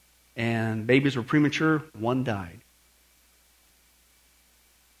complications, and babies were premature. One died.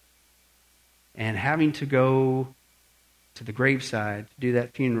 And having to go to the graveside to do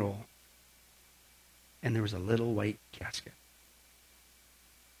that funeral, and there was a little white casket.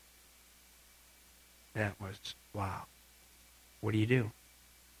 That was, wow. What do you do?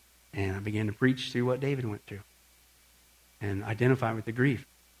 And I began to preach through what David went through and identify with the grief.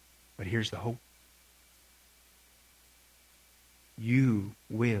 But here's the hope. You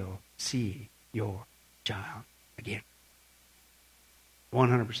will see your child again.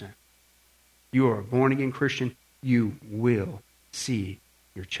 100%. You are a born-again Christian. You will see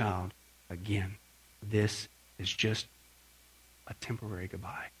your child again. This is just a temporary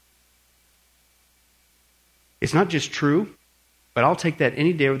goodbye. It's not just true, but I'll take that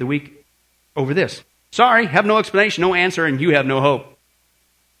any day of the week over this. Sorry, have no explanation, no answer, and you have no hope.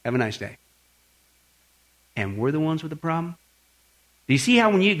 Have a nice day. And we're the ones with the problem? Do you see how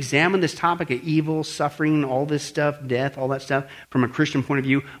when you examine this topic of evil, suffering, all this stuff, death, all that stuff, from a Christian point of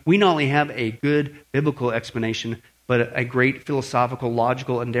view, we not only have a good biblical explanation, but a great philosophical,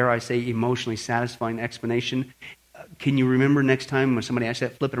 logical, and dare I say, emotionally satisfying explanation. Can you remember next time when somebody asks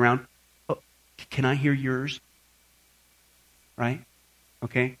that, flip it around? Oh, can I hear yours? Right?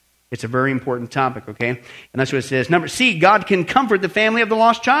 Okay? It's a very important topic, okay? And that's what it says. Number C, God can comfort the family of the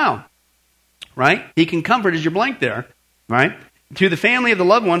lost child. Right? He can comfort, as your blank there. Right? To the family of the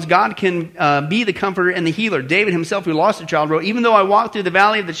loved ones, God can be the comforter and the healer. David himself, who lost a child, wrote, even though I walk through the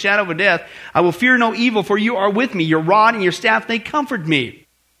valley of the shadow of death, I will fear no evil, for you are with me. Your rod and your staff, they comfort me.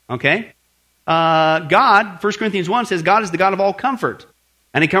 Okay? God, 1 Corinthians 1 says, God is the God of all comfort.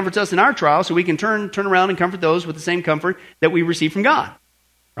 And He comforts us in our trials, so we can turn around and comfort those with the same comfort that we receive from God.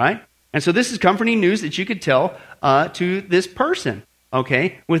 Right? And so this is comforting news that you could tell to this person.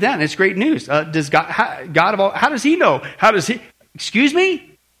 Okay? With that, and it's great news. Does how does He know? Excuse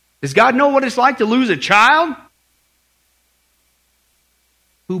me? Does God know what it's like to lose a child?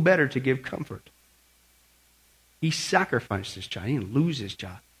 Who better to give comfort? He sacrificed his child. He didn't lose his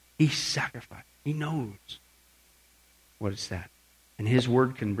child. He sacrificed. He knows what it's that. And His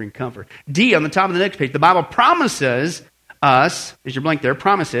word can bring comfort. D, on the top of the next page, the Bible promises us, as your blank there,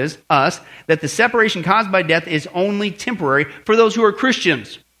 promises us that the separation caused by death is only temporary for those who are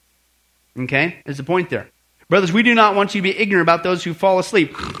Christians. Okay? There's the point there. Brothers, we do not want you to be ignorant about those who fall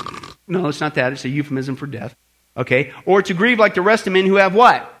asleep. No, it's not that. It's a euphemism for death. Okay? Or to grieve like the rest of men who have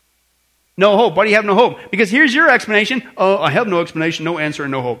what? No hope. Why do you have no hope? Because here's your explanation. Oh, I have no explanation, no answer,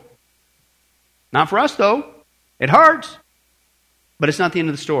 and no hope. Not for us, though. It hurts. But it's not the end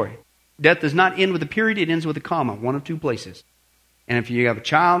of the story. Death does not end with a period. It ends with a comma. One of two places. And if you have a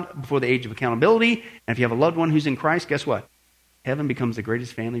child before the age of accountability, and if you have a loved one who's in Christ, guess what? Heaven becomes the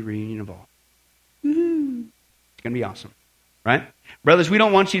greatest family reunion of all. Woo-hoo. It's going to be awesome. Right? Brothers, we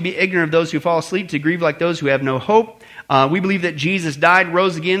don't want you to be ignorant of those who fall asleep, to grieve like those who have no hope. We believe that Jesus died,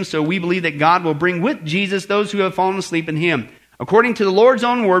 rose again, so we believe that God will bring with Jesus those who have fallen asleep in Him. According to the Lord's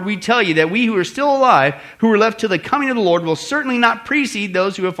own word, we tell you that we who are still alive, who are left till the coming of the Lord, will certainly not precede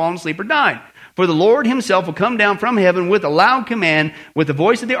those who have fallen asleep or died. For the Lord himself will come down from heaven with a loud command, with the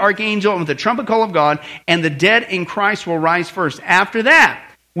voice of the archangel, and with the trumpet call of God, and the dead in Christ will rise first. After that,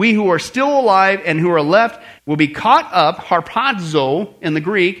 we who are still alive and who are left will be caught up, harpazo in the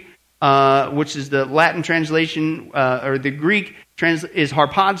Greek, which is the Latin translation, or the Greek is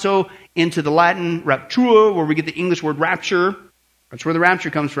harpazo, into the Latin raptura, where we get the English word rapture. That's where the rapture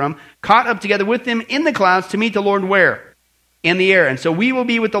comes from. Caught up together with them in the clouds to meet the Lord where? In the air. And so we will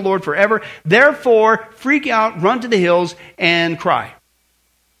be with the Lord forever. Therefore, freak out, run to the hills, and cry.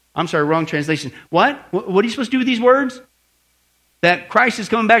 I'm sorry, wrong translation. What? What are you supposed to do with these words? That Christ is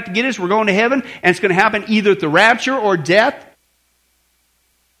coming back to get us, we're going to heaven, and it's going to happen either at the rapture or death?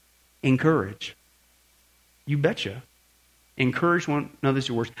 Encourage. You betcha. Encourage one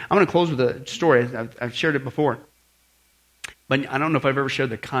another's words. I'm going to close with a story. I've shared it before, but I don't know if I've ever shared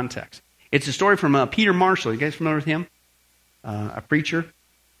the context. It's a story from Peter Marshall. You guys familiar with him? A preacher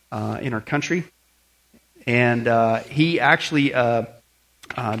in our country. And he actually,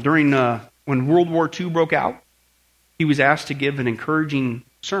 during when World War II broke out, he was asked to give an encouraging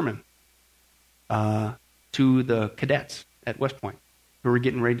sermon to the cadets at West Point who were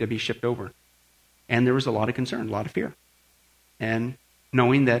getting ready to be shipped over. And there was a lot of concern, a lot of fear. And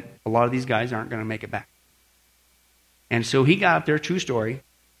knowing that a lot of these guys aren't going to make it back. And so he got up there, true story,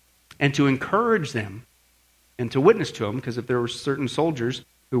 and to encourage them and to witness to them, because if there were certain soldiers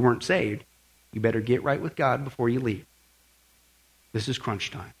who weren't saved, you better get right with God before you leave. This is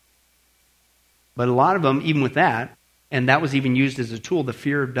crunch time. But a lot of them, even with that, and that was even used as a tool, the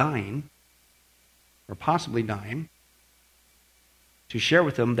fear of dying, or possibly dying, to share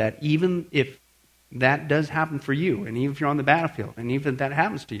with them that even if that does happen for you, and even if you're on the battlefield, and even if that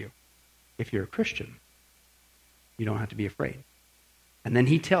happens to you, if you're a Christian, you don't have to be afraid. And then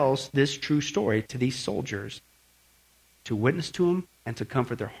he tells this true story to these soldiers to witness to them and to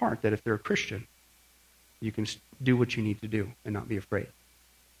comfort their heart that if they're a Christian, you can do what you need to do and not be afraid.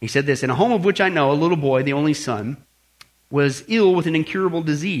 He said this, "In a home of which I know, a little boy, the only son, was ill with an incurable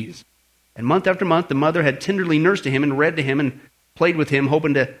disease. And month after month, the mother had tenderly nursed to him and read to him and played with him,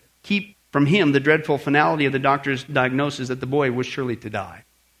 hoping to keep from him the dreadful finality of the doctor's diagnosis that the boy was surely to die.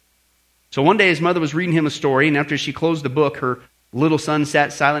 So one day his mother was reading him a story, and after she closed the book, her little son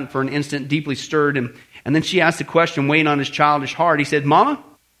sat silent for an instant, deeply stirred, and then she asked a question weighing on his childish heart. He said, 'Mama,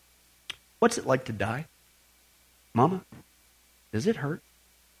 what's it like to die? Mama, does it hurt?'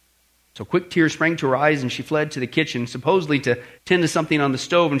 So quick tears sprang to her eyes, and she fled to the kitchen, supposedly to tend to something on the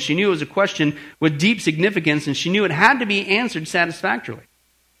stove, and she knew it was a question with deep significance, and she knew it had to be answered satisfactorily.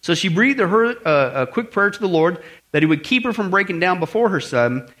 So she breathed her a quick prayer to the Lord that he would keep her from breaking down before her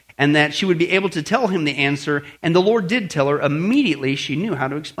son, and that she would be able to tell him the answer, and the Lord did tell her. Immediately she knew how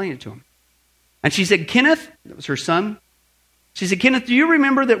to explain it to him. And she said, 'Kenneth,' that was her son, she said, 'Kenneth, do you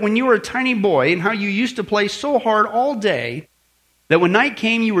remember that when you were a tiny boy and how you used to play so hard all day that when night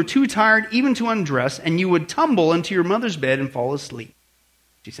came you were too tired even to undress and you would tumble into your mother's bed and fall asleep?'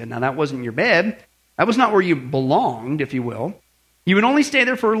 She said, 'Now that wasn't your bed. That was not where you belonged, if you will. You would only stay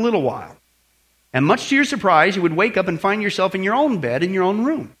there for a little while. And much to your surprise, you would wake up and find yourself in your own bed in your own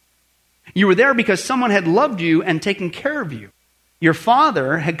room. You were there because someone had loved you and taken care of you. Your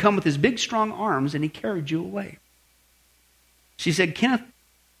father had come with his big, strong arms and he carried you away.' She said, 'Kenneth,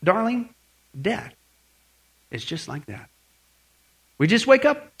 darling, Dad is just like that. We just wake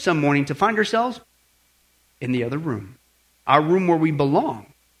up some morning to find ourselves in the other room, our room where we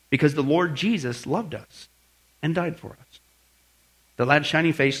belong, because the Lord Jesus loved us and died for us.' The lad's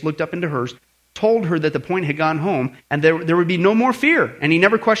shining face looked up into hers, told her that the point had gone home, and there would be no more fear, and he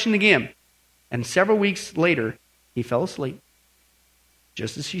never questioned again. And several weeks later, he fell asleep,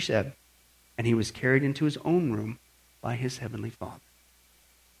 just as she said, and he was carried into his own room by his heavenly Father."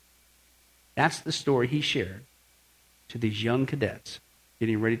 That's the story he shared to these young cadets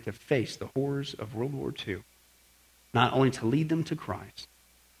getting ready to face the horrors of World War II. Not only to lead them to Christ,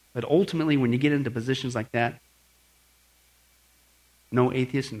 but ultimately when you get into positions like that, no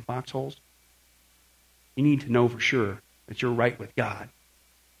atheists in foxholes, you need to know for sure that you're right with God.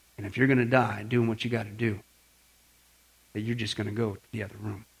 And if you're going to die doing what you got to do, that you're just going to go to the other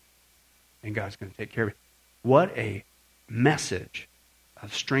room. And God's going to take care of it. What a message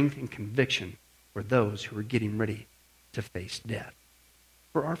of strength and conviction for those who are getting ready to face death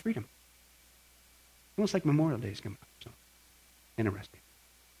for our freedom. Almost like Memorial Day is coming up. So, interesting.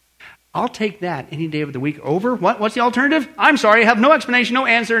 I'll take that any day of the week over. What's the alternative? I'm sorry, I have no explanation, no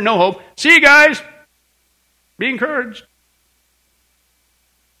answer, no hope. See you guys. Be encouraged.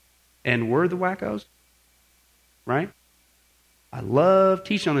 And we're the wackos, right? I love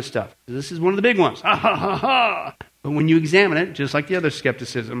teaching on this stuff. This is one of the big ones. Ha, ha, ha, ha. But when you examine it, just like the other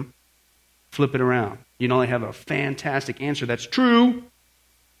skepticism, flip it around. You not only have a fantastic answer that's true,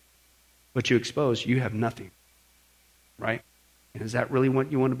 but you expose you have nothing. Right? And is that really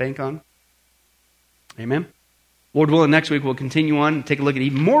what you want to bank on? Amen? Lord willing, next week we'll continue on and take a look at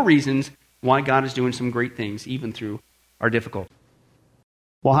even more reasons why God is doing some great things, even through our difficulty.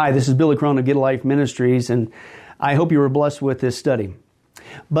 Well, hi, this is Billy Crone of Get a Life Ministries, and I hope you were blessed with this study.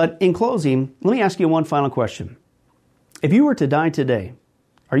 But in closing, let me ask you one final question. If you were to die today,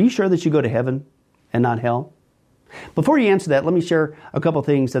 are you sure that you go to heaven and not hell? Before you answer that, let me share a couple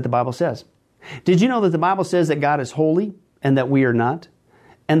things that the Bible says. Did you know that the Bible says that God is holy and that we are not?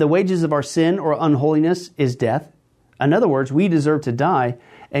 And the wages of our sin or unholiness is death? In other words, we deserve to die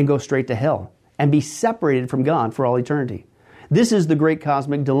and go straight to hell and be separated from God for all eternity. This is the great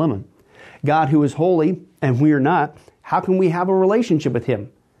cosmic dilemma. God, who is holy and we are not, how can we have a relationship with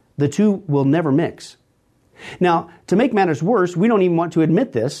Him? The two will never mix. Now, to make matters worse, we don't even want to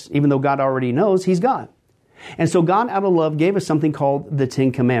admit this, even though God already knows He's God. And so God, out of love, gave us something called the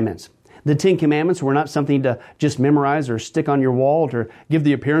Ten Commandments. The Ten Commandments were not something to just memorize or stick on your wall to give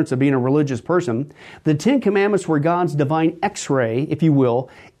the appearance of being a religious person. The Ten Commandments were God's divine X-ray, if you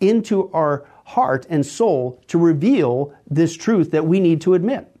will, into our heart and soul to reveal this truth that we need to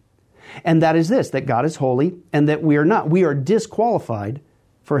admit. And that is this, that God is holy and that we are not. We are disqualified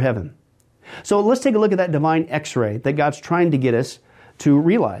for heaven. So let's take a look at that divine X-ray that God's trying to get us to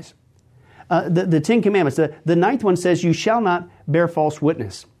realize. The Ten Commandments, the ninth one says, you shall not bear false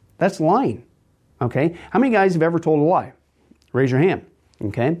witness. That's lying. Okay? How many guys have ever told a lie? Raise your hand.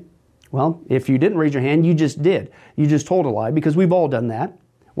 Okay? Well, if you didn't raise your hand, you just did. You just told a lie because we've all done that.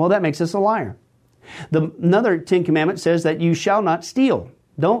 Well, that makes us a liar. Another Ten Commandment says that you shall not steal.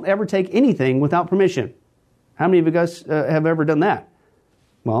 Don't ever take anything without permission. How many of you guys have ever done that?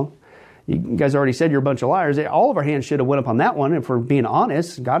 Well, you guys already said you're a bunch of liars. All of our hands should have went up on that one. If we're being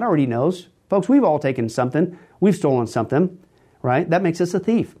honest, God already knows. Folks, we've all taken something. We've stolen something, right? That makes us a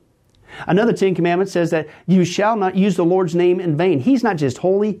thief. Another Ten Commandments says that you shall not use the Lord's name in vain. He's not just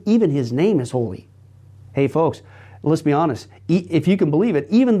holy, even His name is holy. Hey folks, let's be honest. If you can believe it,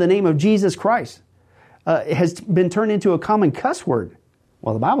 even the name of Jesus Christ has been turned into a common cuss word.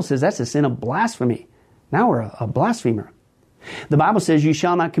 Well, the Bible says that's a sin of blasphemy. Now we're a blasphemer. The Bible says you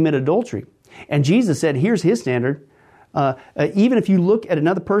shall not commit adultery. And Jesus said, here's His standard. Even if you look at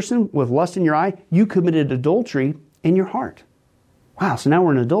another person with lust in your eye, you committed adultery in your heart. Wow, so now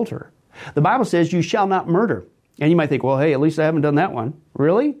we're an adulterer. The Bible says you shall not murder. And you might think, well, hey, at least I haven't done that one.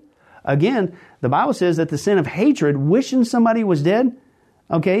 Really? Again, the Bible says that the sin of hatred, wishing somebody was dead,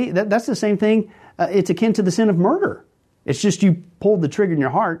 okay, that's the same thing. It's akin to the sin of murder. It's just you pulled the trigger in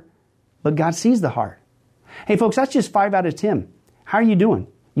your heart, but God sees the heart. Hey, folks, that's just 5 out of 10. How are you doing?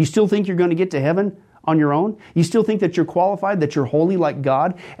 You still think you're going to get to heaven on your own? You still think that you're qualified, that you're holy like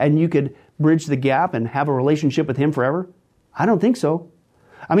God, and you could bridge the gap and have a relationship with Him forever? I don't think so.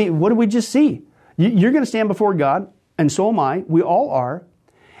 I mean, what did we just see? You're going to stand before God, and so am I. We all are.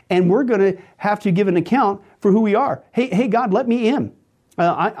 And we're going to have to give an account for who we are. Hey, God, let me in.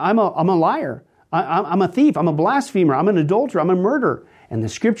 I'm a liar. I'm a thief. I'm a blasphemer. I'm an adulterer. I'm a murderer. And the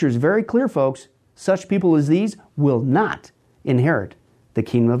Scripture is very clear, folks. Such people as these will not inherit the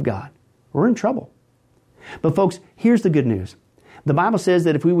kingdom of God. We're in trouble. But folks, here's the good news. The Bible says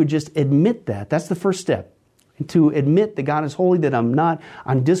that if we would just admit that, that's the first step. To admit that God is holy, that I'm not,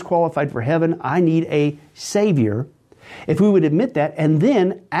 I'm disqualified for heaven, I need a Savior. If we would admit that and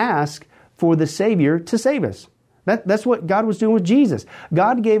then ask for the Savior to save us. That's what God was doing with Jesus.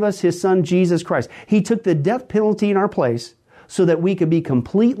 God gave us His Son, Jesus Christ. He took the death penalty in our place so that we could be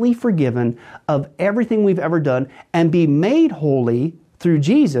completely forgiven of everything we've ever done and be made holy through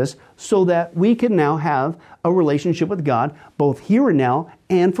Jesus so that we can now have a relationship with God both here and now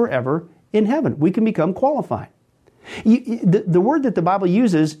and forever in heaven. We can become qualified. The word that the Bible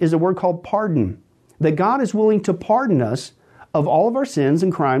uses is a word called pardon. That God is willing to pardon us of all of our sins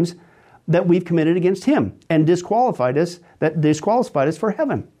and crimes that we've committed against Him and disqualified us for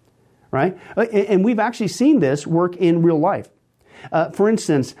heaven. Right? And we've actually seen this work in real life. For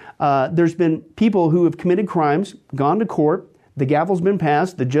instance, there's been people who have committed crimes, gone to court, the gavel's been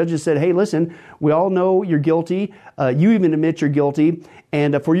passed, the judge has said, hey, listen, we all know you're guilty, you even admit you're guilty,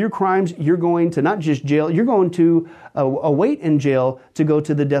 and for your crimes, you're going to not just jail, you're going to await in jail to go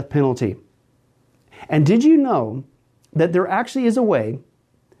to the death penalty. And did you know that there actually is a way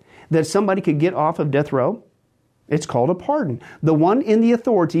that somebody could get off of death row? It's called a pardon. The one in the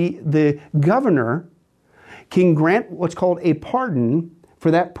authority, the governor, can grant what's called a pardon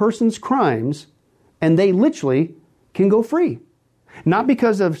for that person's crimes, and they literally can go free. Not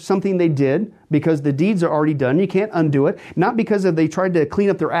because of something they did, because the deeds are already done. You can't undo it. Not because they tried to clean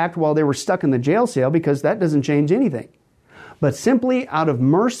up their act while they were stuck in the jail cell, because that doesn't change anything. But simply out of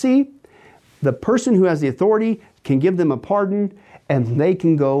mercy, the person who has the authority can give them a pardon and they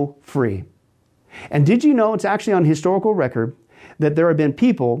can go free. And did you know, it's actually on historical record, that there have been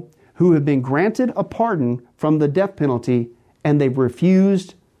people who have been granted a pardon from the death penalty and they've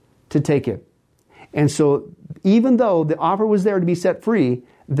refused to take it. And so even though the offer was there to be set free,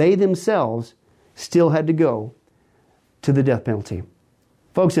 they themselves still had to go to the death penalty.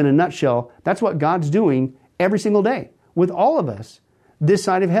 Folks, in a nutshell, that's what God's doing every single day with all of us this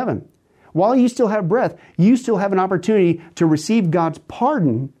side of heaven. While you still have breath, you still have an opportunity to receive God's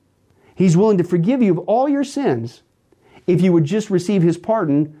pardon. He's willing to forgive you of all your sins if you would just receive His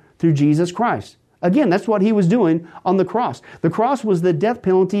pardon through Jesus Christ. Again, that's what He was doing on the cross. The cross was the death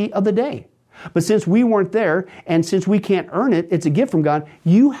penalty of the day. But since we weren't there, and since we can't earn it, it's a gift from God,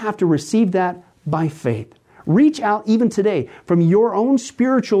 you have to receive that by faith. Reach out even today from your own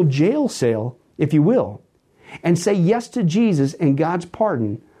spiritual jail cell, if you will, and say yes to Jesus and God's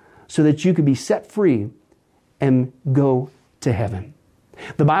pardon so that you can be set free and go to heaven.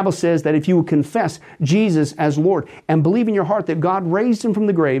 The Bible says that if you will confess Jesus as Lord and believe in your heart that God raised Him from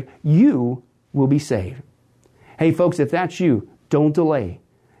the grave, you will be saved. Hey folks, if that's you, don't delay.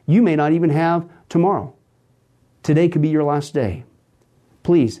 You may not even have tomorrow. Today could be your last day.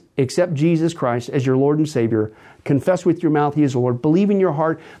 Please accept Jesus Christ as your Lord and Savior. Confess with your mouth He is Lord. Believe in your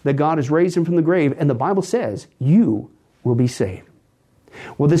heart that God has raised Him from the grave. And the Bible says you will be saved.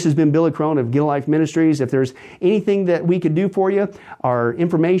 Well, this has been Billy Crone of Get a Life Ministries. If there's anything that we could do for you, our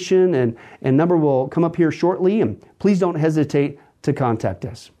information and number will come up here shortly. And please don't hesitate to contact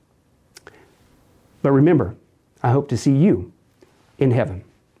us. But remember, I hope to see you in heaven.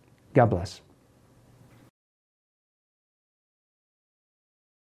 God bless.